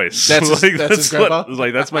doing a voice. That's his grandpa?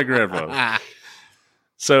 That's my grandfather.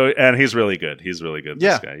 So, and he's really good. He's really good,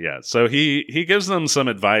 this guy. Yeah. So he gives them some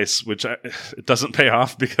advice, which it doesn't pay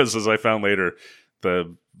off because, as I found later,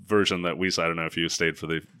 the version that we saw, I don't know if you stayed for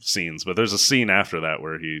the scenes, but there's a scene after that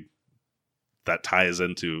where that ties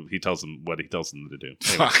into, he tells them what he tells them to do.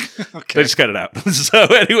 Anyway, okay. They just cut it out. So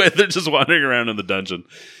anyway, they're just wandering around in the dungeon.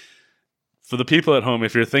 For the people at home,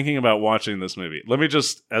 if you're thinking about watching this movie, let me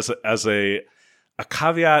just, as a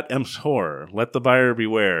caveat emptor, let the buyer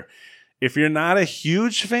beware. If you're not a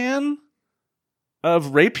huge fan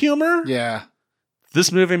of rape humor,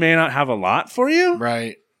 this movie may not have a lot for you.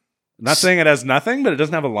 Right. Not saying it has nothing, but it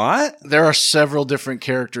doesn't have a lot. There are several different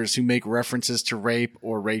characters who make references to rape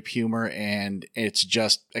or rape humor, and it's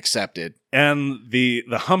just accepted. And the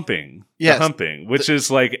humping, which is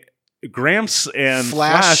like Gramps and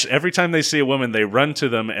Flash, every time they see a woman, they run to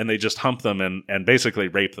them and they just hump them and basically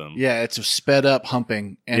rape them. Yeah, it's a sped up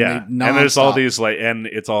humping. And and there's all these and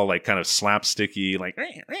it's all like kind of slapsticky, like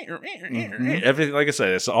everything. Like I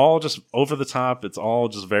said, it's all just over the top. It's all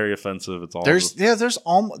just very offensive. It's all there's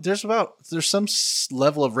some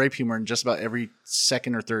level of rape humor in just about every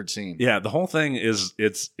second or third scene. Yeah, the whole thing is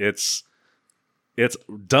it's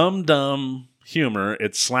dumb humor.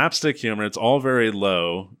 It's slapstick humor. It's all very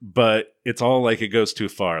low, but it's all like it goes too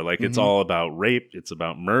far. Like it's all about rape. It's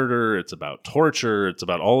about murder. It's about torture. It's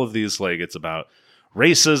about all of these, like it's about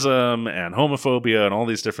racism and homophobia and all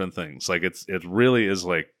these different things. Like it really is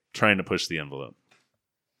like trying to push the envelope.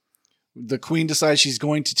 The queen decides she's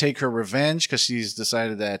going to take her revenge because she's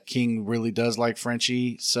decided that King really does like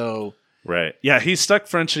Frenchie. So right. Yeah, he stuck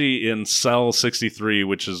Frenchie in cell 63,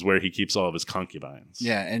 which is where he keeps all of his concubines.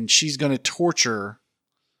 Yeah, and she's going to torture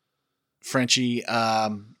Frenchie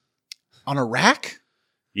on a rack?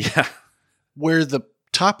 Yeah. Where the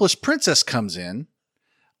topless princess comes in.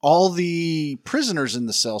 All the prisoners in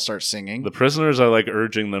the cell start singing. The prisoners are like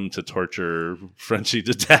urging them to torture Frenchie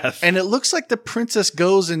to death. And it looks like the princess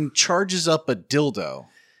goes and charges up a dildo.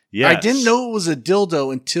 Yes. I didn't know it was a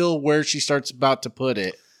dildo until where she starts about to put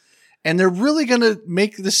it. And they're really going to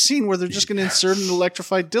make this scene where they're just going to insert an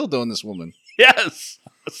electrified dildo in this woman. Yes.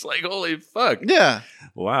 It's like, holy fuck. Yeah.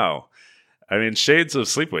 Wow. I mean, shades of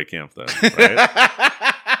Sleepaway Camp, though,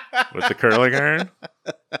 right? With the curling iron.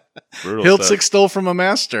 Brutal Hiltzik stuff. stole from a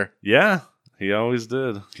master. Yeah, he always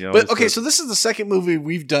did. So this is the second movie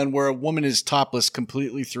we've done where a woman is topless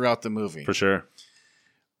completely throughout the movie. For sure.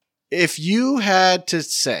 If you had to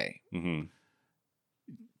say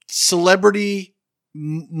celebrity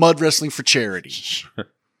mud wrestling for charity, sure.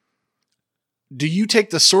 Do you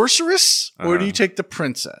take the sorceress or do you take the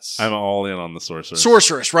princess? I'm all in on the sorceress.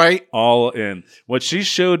 Sorceress, right? All in. What she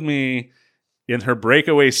showed me in her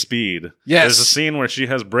breakaway speed. Yes. There's a scene where she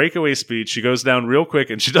has breakaway speed. She goes down real quick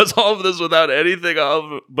and she does all of this without anything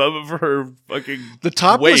above her fucking The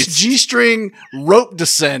topless waist. G-string rope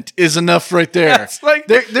descent is enough right there. That's like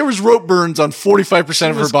there was rope burns on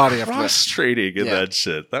 45% of her body after that. Prostrating in that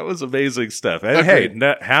shit. That was amazing stuff. And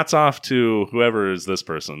hey, hats off to whoever is this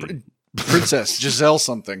person. Princess Giselle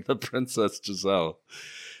something. The Princess Giselle.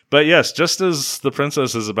 But yes, just as the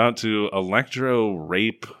princess is about to electro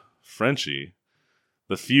rape Frenchie,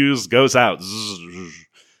 the fuse goes out,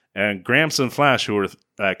 and Gramps and Flash, who were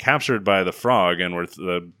captured by the frog, and were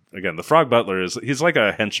the frog butler he's like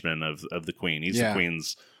a henchman of the queen. He's the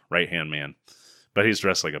queen's right hand man, but he's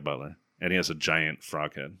dressed like a butler, and he has a giant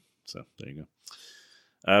frog head. So there you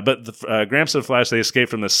go. But the Gramps and Flash, they escape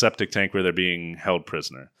from the septic tank where they're being held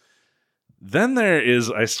prisoner. Then there is,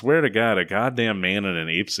 I swear to God, a goddamn man in an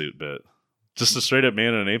ape suit bit. Just a straight up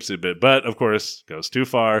man in an ape suit bit. But, of course, goes too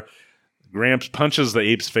far. Gramps punches the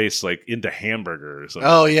ape's face like into hamburger or something.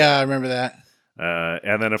 Oh, yeah, I remember that.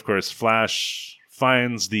 And then, of course, Flash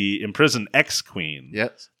finds the imprisoned ex-queen.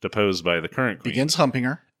 Yes. Deposed by the current queen. Begins humping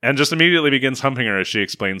her. And just immediately begins humping her as she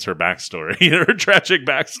explains her backstory. Her tragic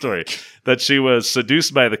backstory. That she was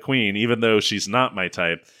seduced by the queen, even though she's not my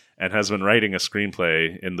type. And has been writing a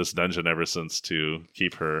screenplay in this dungeon ever since to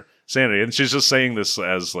keep her sanity. And she's just saying this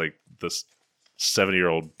as like this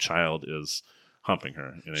 70-year-old child is humping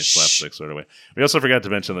her in a slapstick sort of way. We also forgot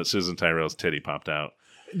to mention that Susan Tyrrell's titty popped out.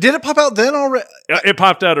 Did it pop out then already? It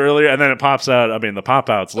popped out earlier, and then it pops out. I mean, the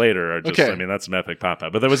pop-outs later are just, I mean, that's an epic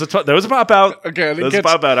pop-out. But there was a pop-out. Okay, there was a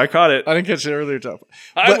pop-out. I caught it. I didn't catch it earlier.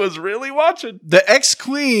 I was really watching. The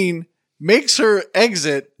ex-queen makes her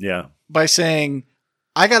exit by saying,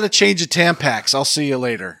 I got to change the Tampax. I'll see you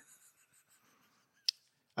later.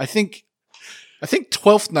 I think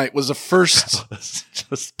 12th Night was the first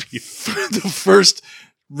the first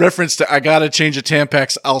reference to I got to change a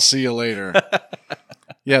Tampax. I'll see you later.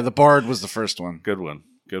 Yeah, The Bard was the first one. Good one.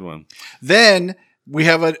 Then we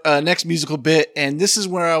have a next musical bit, and this is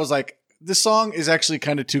where I was like, this song is actually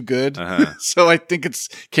kind of too good. So I think it's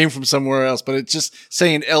came from somewhere else, but it's just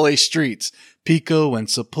saying LA streets. Pico and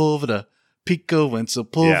Sepulveda. Pico and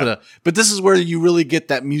Sepulveda. Yeah. But this is where you really get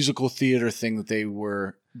that musical theater thing that they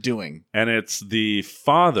were doing. And it's the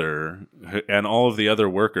father and all of the other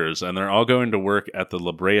workers, and they're all going to work at the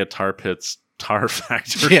La Brea Tar Pits tar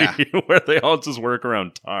factory where they all just work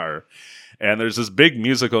around tar. And there's this big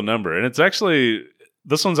musical number. And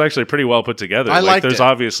this one's actually pretty well put together. There's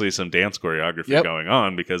obviously some dance choreography going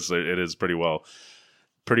on because it is pretty well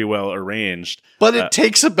arranged. But it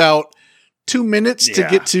takes about 2 minutes to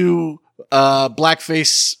get to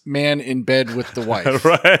blackface man in bed with the wife.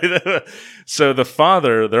 Right. So the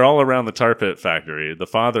father, they're all around the tar pit factory. The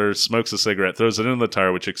father smokes a cigarette, throws it in the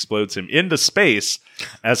tar, which explodes him into space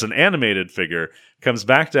as an animated figure, comes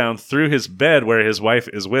back down through his bed where his wife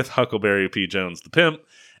is with Huckleberry P. Jones, the pimp,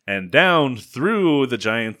 and down through the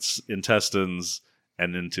giant's intestines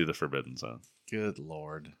and into the Forbidden Zone. Good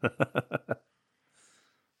Lord.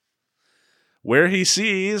 Where he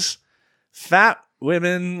sees fat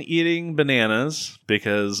women eating bananas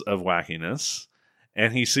because of wackiness,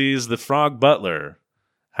 and he sees the frog butler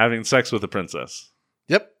having sex with the princess.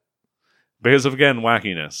 Yep. because of, again,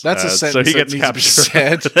 wackiness. That's a sentence so he gets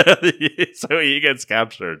captured. So he gets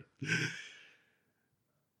captured.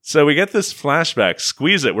 So we get this flashback.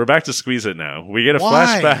 Squeeze It. We're back to Squeeze It now. We get a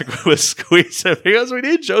flashback with Squeeze It because we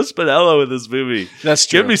need Joe Spinello in this movie. That's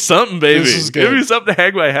true. Give me something, baby. Give me something to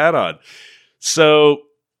hang my hat on. So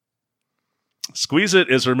Squeeze It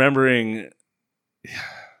is remembering...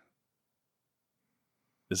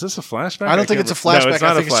 Is this a flashback? I don't think it's a flashback. No, it's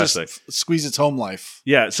not I think a it's just Squeeze It's home life.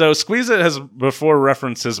 Yeah, so Squeeze It has before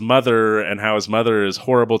referenced his mother and how his mother is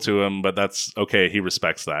horrible to him, but that's okay. He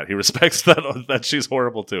respects that. He respects that she's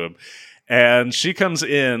horrible to him. And she comes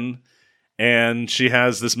in and she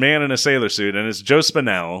has this man in a sailor suit, and it's Joe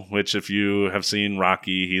Spinell, which if you have seen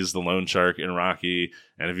Rocky, he's the loan shark in Rocky.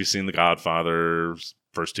 And if you've seen The Godfather...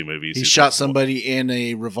 first two movies. He shot somebody in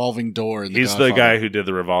a revolving door. He's the guy who did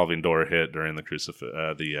the revolving door hit during the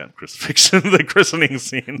crucifixion, the christening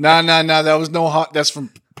scene. No. That was no heart. That's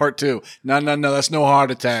from part 2. No. That's no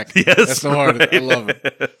heart attack. Yes, that's no heart attack. I love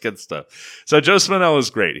it. Good stuff. So Joe Spinell is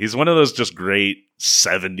great. He's one of those just great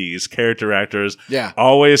 70s character actors. Yeah.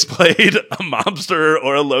 Always played a mobster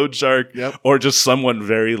or a loan shark or just someone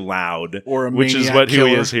very loud. Or a which is what killer.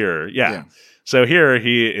 Who he is here. Yeah. So here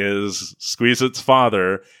he is Squeeze It's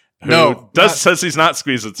father, who says he's not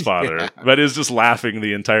Squeeze It's father, but is just laughing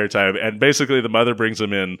the entire time. And basically the mother brings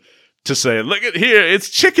him in to say, look at here, it's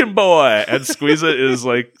Chicken Boy. And Squeeze It is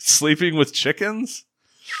like sleeping with chickens.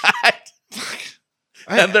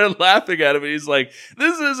 And they're laughing at him. And he's like,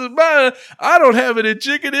 this isn't mine. I don't have any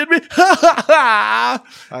chicken in me.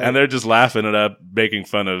 And they're just laughing it up, making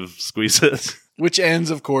fun of Squeeze It. Which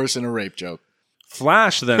ends, of course, in a rape joke.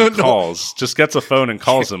 Flash then just gets a phone and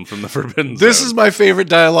calls him from the Forbidden Zone. This is my favorite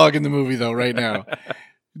dialogue in the movie, though, right now.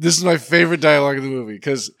 This is my favorite dialogue in the movie,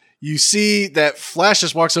 because you see that Flash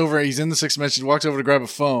just walks over, he's in the Sixth Dimension, walks over to grab a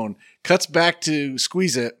phone, cuts back to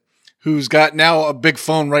Squeeze It, who's got now a big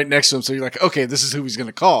phone right next to him, so you're like, okay, this is who he's going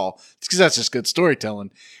to call, because that's just good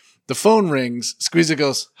storytelling. The phone rings, Squeeze It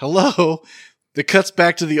goes, hello? It cuts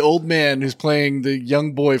back to the old man who's playing the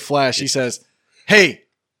young boy Flash. He says, hey,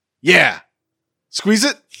 yeah. Squeeze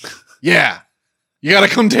It? Yeah. You gotta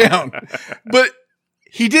come down. But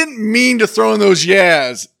he didn't mean to throw in those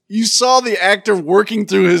yeahs. You saw the actor working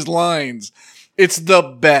through his lines. It's the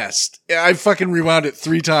best. I fucking rewound it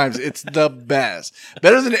 3 times. It's the best.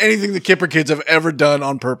 Better than anything the Kipper kids have ever done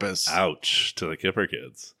on purpose. Ouch to the Kipper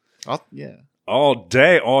kids. Yeah. All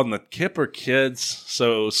day on the Kipper kids.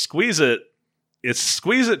 So Squeeze It. It's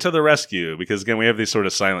Squeeze It to the rescue, because, again, we have these sort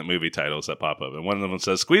of silent movie titles that pop up. And one of them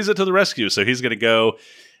says, Squeeze It to the rescue. So he's going to go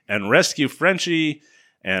and rescue Frenchie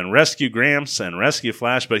and rescue Gramps and rescue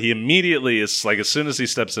Flash. But he immediately is like, as soon as he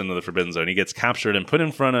steps into the Forbidden Zone, he gets captured and put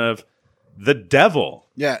in front of the Devil.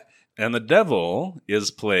 Yeah. And the Devil is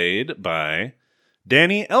played by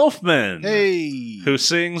Danny Elfman. Hey. Who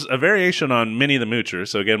sings a variation on Minnie the Moocher.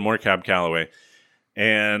 So, again, more Cab Calloway.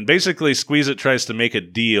 And basically, Squeeze It tries to make a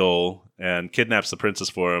deal and kidnaps the princess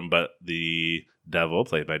for him, but the Devil,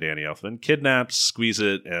 played by Danny Elfman, kidnaps Squeeze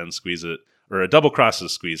It, or double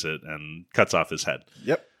crosses Squeeze It and cuts off his head.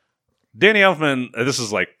 Yep. Danny Elfman, this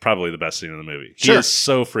is like probably the best scene in the movie. Sure. He is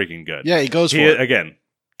so freaking good. Yeah, he goes for it. Again,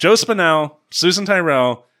 Joe Spinell, Susan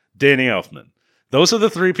Tyrrell, Danny Elfman. Those are the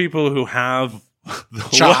 3 people who have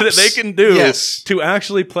what they can do to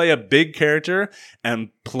actually play a big character and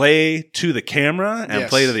play to the camera and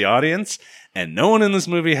play to the audience. And no one in this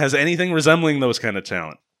movie has anything resembling those kind of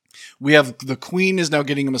talent. We have the Queen is now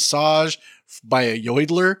getting a massage by a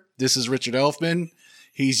yodeler. This is Richard Elfman.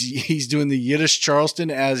 He's doing the Yiddish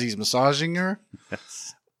Charleston as he's massaging her.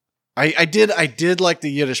 Yes. I did like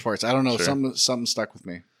the Yiddish parts. I don't know, something stuck with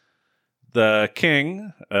me. The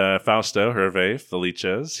king, Fausto Hervé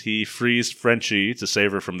Felices, he frees Frenchie to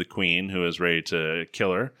save her from the Queen, who is ready to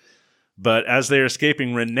kill her. But as they're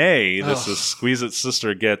escaping, Renee, this is Squeeze It's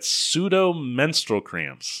sister, gets pseudo-menstrual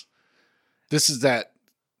cramps. This is that,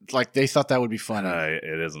 like, they thought that would be funny.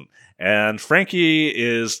 It isn't. And Frankie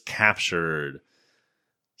is captured.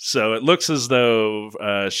 So it looks as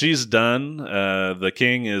though she's done. The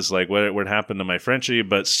king is like, what happened to my Frenchie?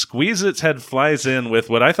 But Squeeze It's head flies in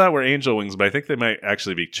with what I thought were angel wings, but I think they might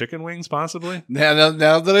actually be chicken wings, possibly. Now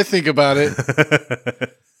that I think about it.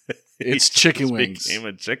 It's chicken wings. Became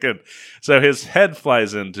a chicken. So his head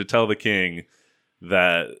flies in to tell the king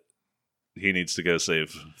that he needs to go save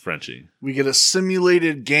Frenchie. We get a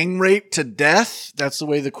simulated gang rape to death. That's the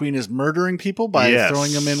way the Queen is murdering people, by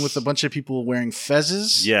throwing them in with a bunch of people wearing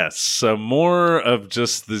fezzes. Yes. So more of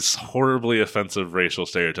just this horribly offensive racial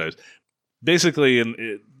stereotypes. Basically,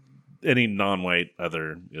 any non-white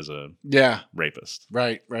other is a rapist.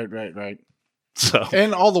 Right. So,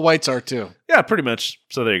 and all the whites are too. Yeah, pretty much.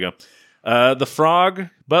 So there you go. The frog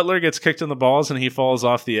butler gets kicked in the balls and he falls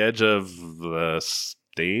off the edge of the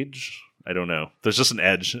stage. I don't know. There's just an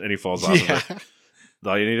edge and he falls off of it. That's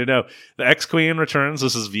all you need to know. The ex-queen returns.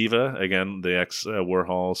 This is Viva, again, the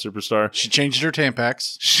ex-Warhol superstar. She changed her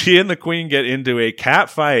Tampax. She and the queen get into a cat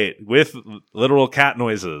fight with literal cat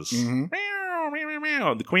noises. Mm-hmm. Meow, meow, meow,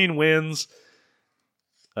 meow. The queen wins.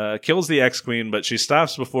 Kills the ex-queen, but she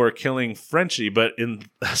stops before killing Frenchie.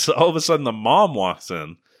 So all of a sudden, the mom walks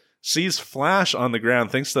in, sees Flash on the ground,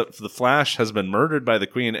 thinks that the Flash has been murdered by the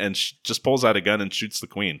queen, and just pulls out a gun and shoots the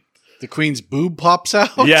queen. The queen's boob pops out?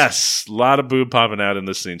 Yes, a lot of boob popping out in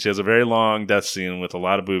this scene. She has a very long death scene with a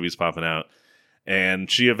lot of boobies popping out, and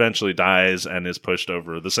she eventually dies and is pushed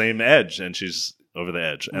over the same edge, and she's over the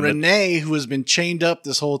edge. And Renee, who has been chained up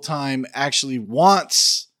this whole time, actually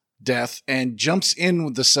wants death and jumps in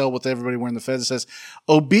with the cell with everybody wearing the fez and says,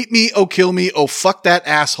 "Oh, beat me, oh, kill me, oh, fuck that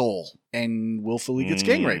asshole," and willfully gets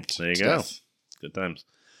gang raped. There you go. Good times.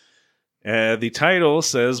 The title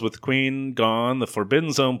says, with the queen gone, the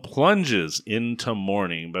Forbidden Zone plunges into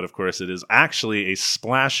mourning. But of course, it is actually a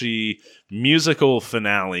splashy musical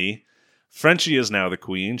finale. Frenchie is now the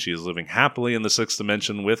queen. She is living happily in the sixth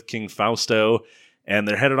dimension with King Fausto. And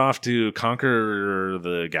they're headed off to conquer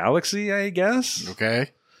the galaxy, I guess.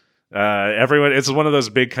 Okay. Everyone, it's one of those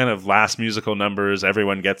big kind of last musical numbers.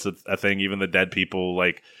 Everyone gets a thing. Even the dead people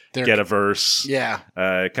get a verse. Yeah.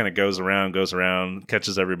 It kind of goes around,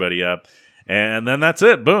 catches everybody up. And then that's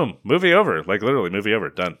it. Boom. Movie over. Literally, movie over.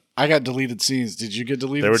 Done. I got deleted scenes. Did you get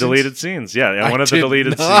deleted scenes? There were deleted scenes, yeah. And one of the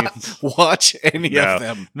deleted scenes. Watch any of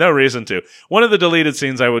them. No reason to. One of the deleted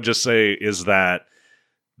scenes I would just say is that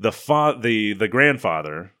the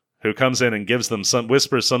grandfather who comes in and gives them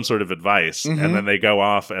whispers some sort of advice, and then they go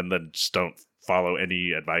off and then just don't follow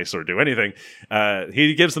any advice or do anything.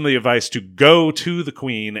 He gives them the advice to go to the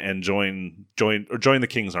queen and join the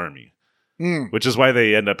king's army, which is why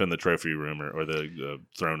they end up in the trophy room or the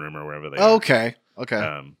throne room or wherever they are. Okay.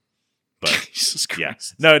 But Jesus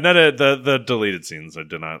Christ. Yeah, no, none of the deleted scenes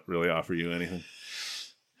did not really offer you anything.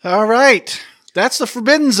 All right. That's the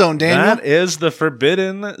Forbidden Zone, Daniel. That is the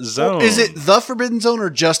Forbidden Zone. Well, is it the Forbidden Zone or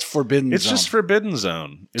just Forbidden Zone? It's just Forbidden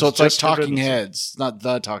Zone. So it's like Talking Heads, not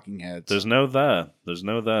the Talking Heads. There's no the. There's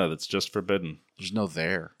no the. It's just Forbidden. There's no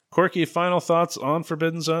there. Corky, final thoughts on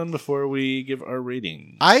Forbidden Zone before we give our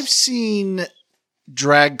ratings? I've seen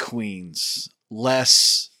drag queens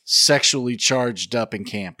less sexually charged up and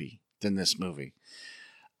campy than this movie.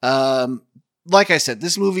 Like I said,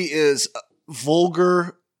 this movie is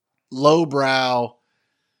vulgar, lowbrow,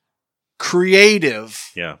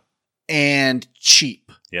 creative, and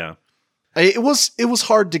cheap. Yeah. It was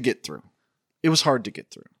hard to get through.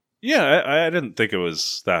 Yeah, I didn't think it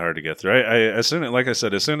was that hard to get through. As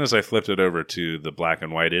soon as I flipped it over to the black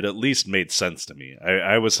and white, it at least made sense to me.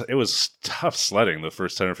 It was tough sledding the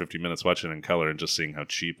first 10 or 15 minutes watching it in color and just seeing how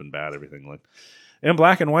cheap and bad everything looked. And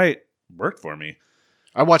black and white worked for me.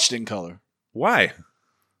 I watched it in color. Why?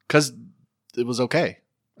 Because it was okay.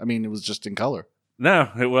 I mean, it was just in color. No,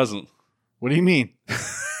 it wasn't. What do you mean?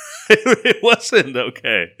 It wasn't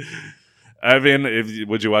okay. I mean,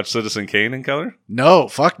 would you watch Citizen Kane in color? No,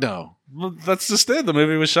 fuck no. Well, that's just it. The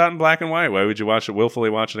movie was shot in black and white. Why would you willfully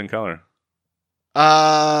watch it in color?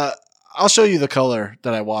 I'll show you the color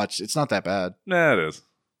that I watched. It's not that bad. Nah, it is.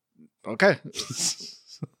 Okay.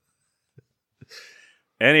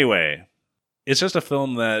 Anyway, it's just a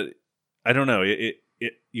film that, I don't know,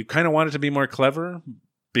 you kind of want it to be more clever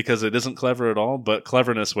because it isn't clever at all, but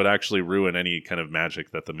cleverness would actually ruin any kind of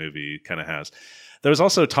magic that the movie kind of has. There was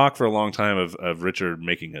also talk for a long time of Richard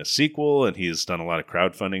making a sequel, and he's done a lot of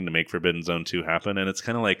crowdfunding to make Forbidden Zone 2 happen, and it's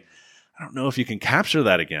kind of like, I don't know if you can capture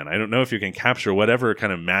that again. I don't know if you can capture whatever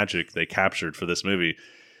kind of magic they captured for this movie,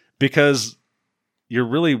 because you're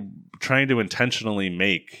really trying to intentionally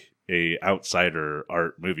make a outsider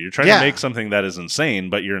art movie. You're trying to make something that is insane,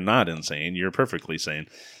 but you're not insane. You're perfectly sane.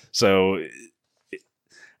 So,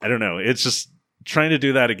 I don't know. It's just trying to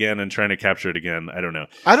do that again and trying to capture it again. I don't know.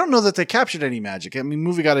 I don't know that they captured any magic. I mean, the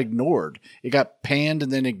movie got ignored. It got panned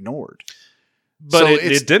and then ignored. But so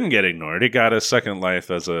it didn't get ignored. It got a second life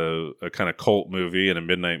as a kind of cult movie and a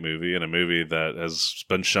midnight movie and a movie that has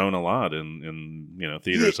been shown a lot in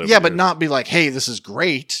theaters. Yeah, but not be like, hey, this is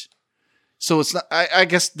great. So it's not. I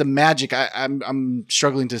guess the magic. I'm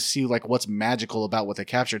struggling to see like what's magical about what they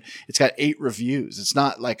captured. It's got 8 reviews. It's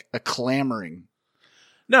not like a clamoring.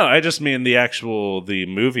 No, I just mean the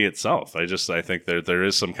movie itself. I think there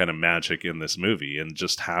is some kind of magic in this movie and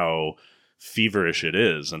just how feverish it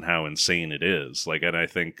is and how insane it is. And I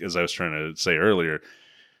think, as I was trying to say earlier,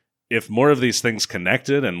 if more of these things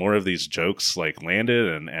connected and more of these jokes like landed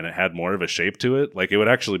and it had more of a shape to it, like it would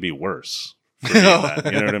actually be worse. You know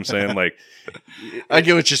what I'm saying? Like, I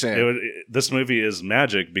get what you're saying. This movie is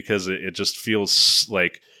magic because it just feels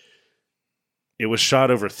like it was shot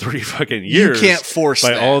over 3 fucking years. You can't force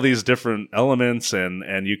by that. all these different elements,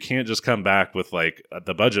 and you can't just come back with like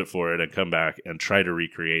the budget for it and come back and try to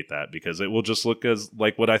recreate that, because it will just look as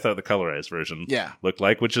like what I thought the colorized version looked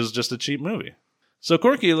like, which is just a cheap movie. So,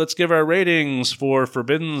 Corky, let's give our ratings for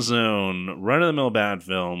Forbidden Zone, Run-of-the-Mill Bad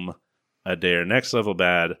Film, A Dare Next Level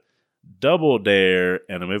Bad, Double Dare,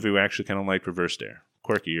 and a movie we actually kind of like, Reverse Dare.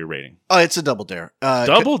 Corky, your rating? Oh, it's a Double Dare.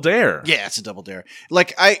 Double Dare? Yeah, it's a Double Dare.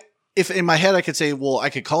 Like, if in my head I could say, well,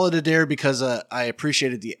 I could call it a dare because I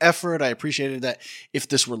appreciated the effort. I appreciated that if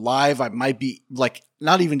this were live, I might be like,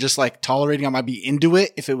 not even just like tolerating, I might be into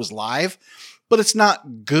it if it was live, but it's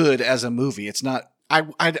not good as a movie. It's not.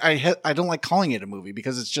 I don't like calling it a movie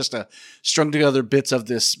because it's just a strung together bits of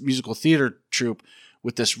this musical theater troupe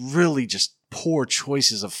with this really just poor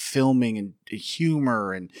choices of filming and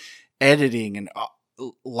humor and editing and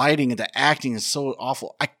lighting, and the acting is so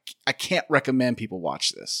awful. I can't recommend people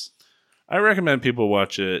watch this. I recommend people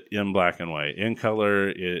watch it in black and white. In color,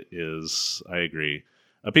 it is, I agree,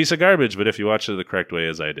 a piece of garbage, but if you watch it the correct way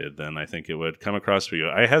as I did, then I think it would come across for you.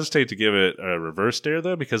 I hesitate to give it a reverse dare,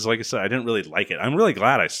 though, because like I said, I didn't really like it. I'm really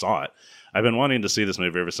glad I saw it. I've been wanting to see this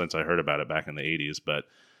movie ever since I heard about it back in the 80s, but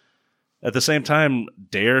at the same time,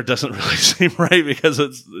 dare doesn't really seem right because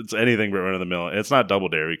it's anything but run-of-the-mill. It's not Double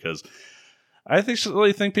Dare because I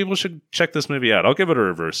really think people should check this movie out. I'll give it a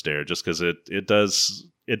reverse dare just because it does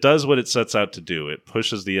what it sets out to do. It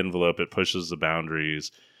pushes the envelope, it pushes the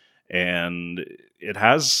boundaries, and it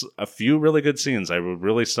has a few really good scenes. I would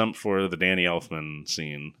really stump for the Danny Elfman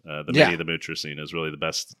scene. Minnie the Moocher scene is really the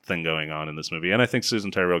best thing going on in this movie. And I think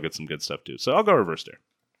Susan Tyrrell gets some good stuff too. So I'll go reverse dare.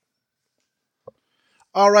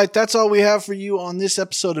 All right, that's all we have for you on this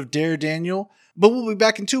episode of Dare Daniel. But we'll be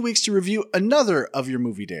back in 2 weeks to review another of your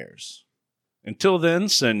movie dares. Until then,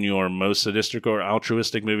 send your most sadistic or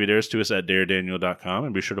altruistic movie dares to us at daredaniel.com.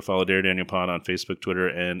 And be sure to follow Dare Daniel Pod on Facebook, Twitter,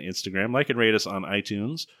 and Instagram. Like and rate us on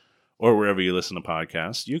iTunes or wherever you listen to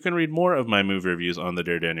podcasts. You can read more of my movie reviews on the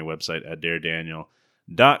Dare Daniel website at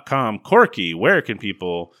daredaniel.com. Corky, where can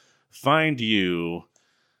people find you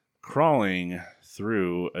crawling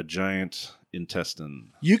through a giant intestine?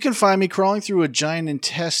 You can find me crawling through a giant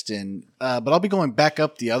intestine, but I'll be going back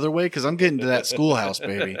up the other way because I'm getting to that schoolhouse,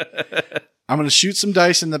 baby. I'm going to shoot some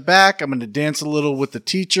dice in the back. I'm going to dance a little with the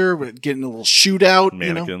teacher. We're getting a little shootout.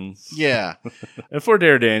 Mannequins. Yeah. And for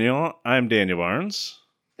Dare Daniel, I'm Daniel Barnes.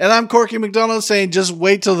 And I'm Corky McDonald saying just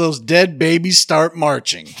wait till those dead babies start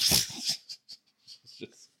marching.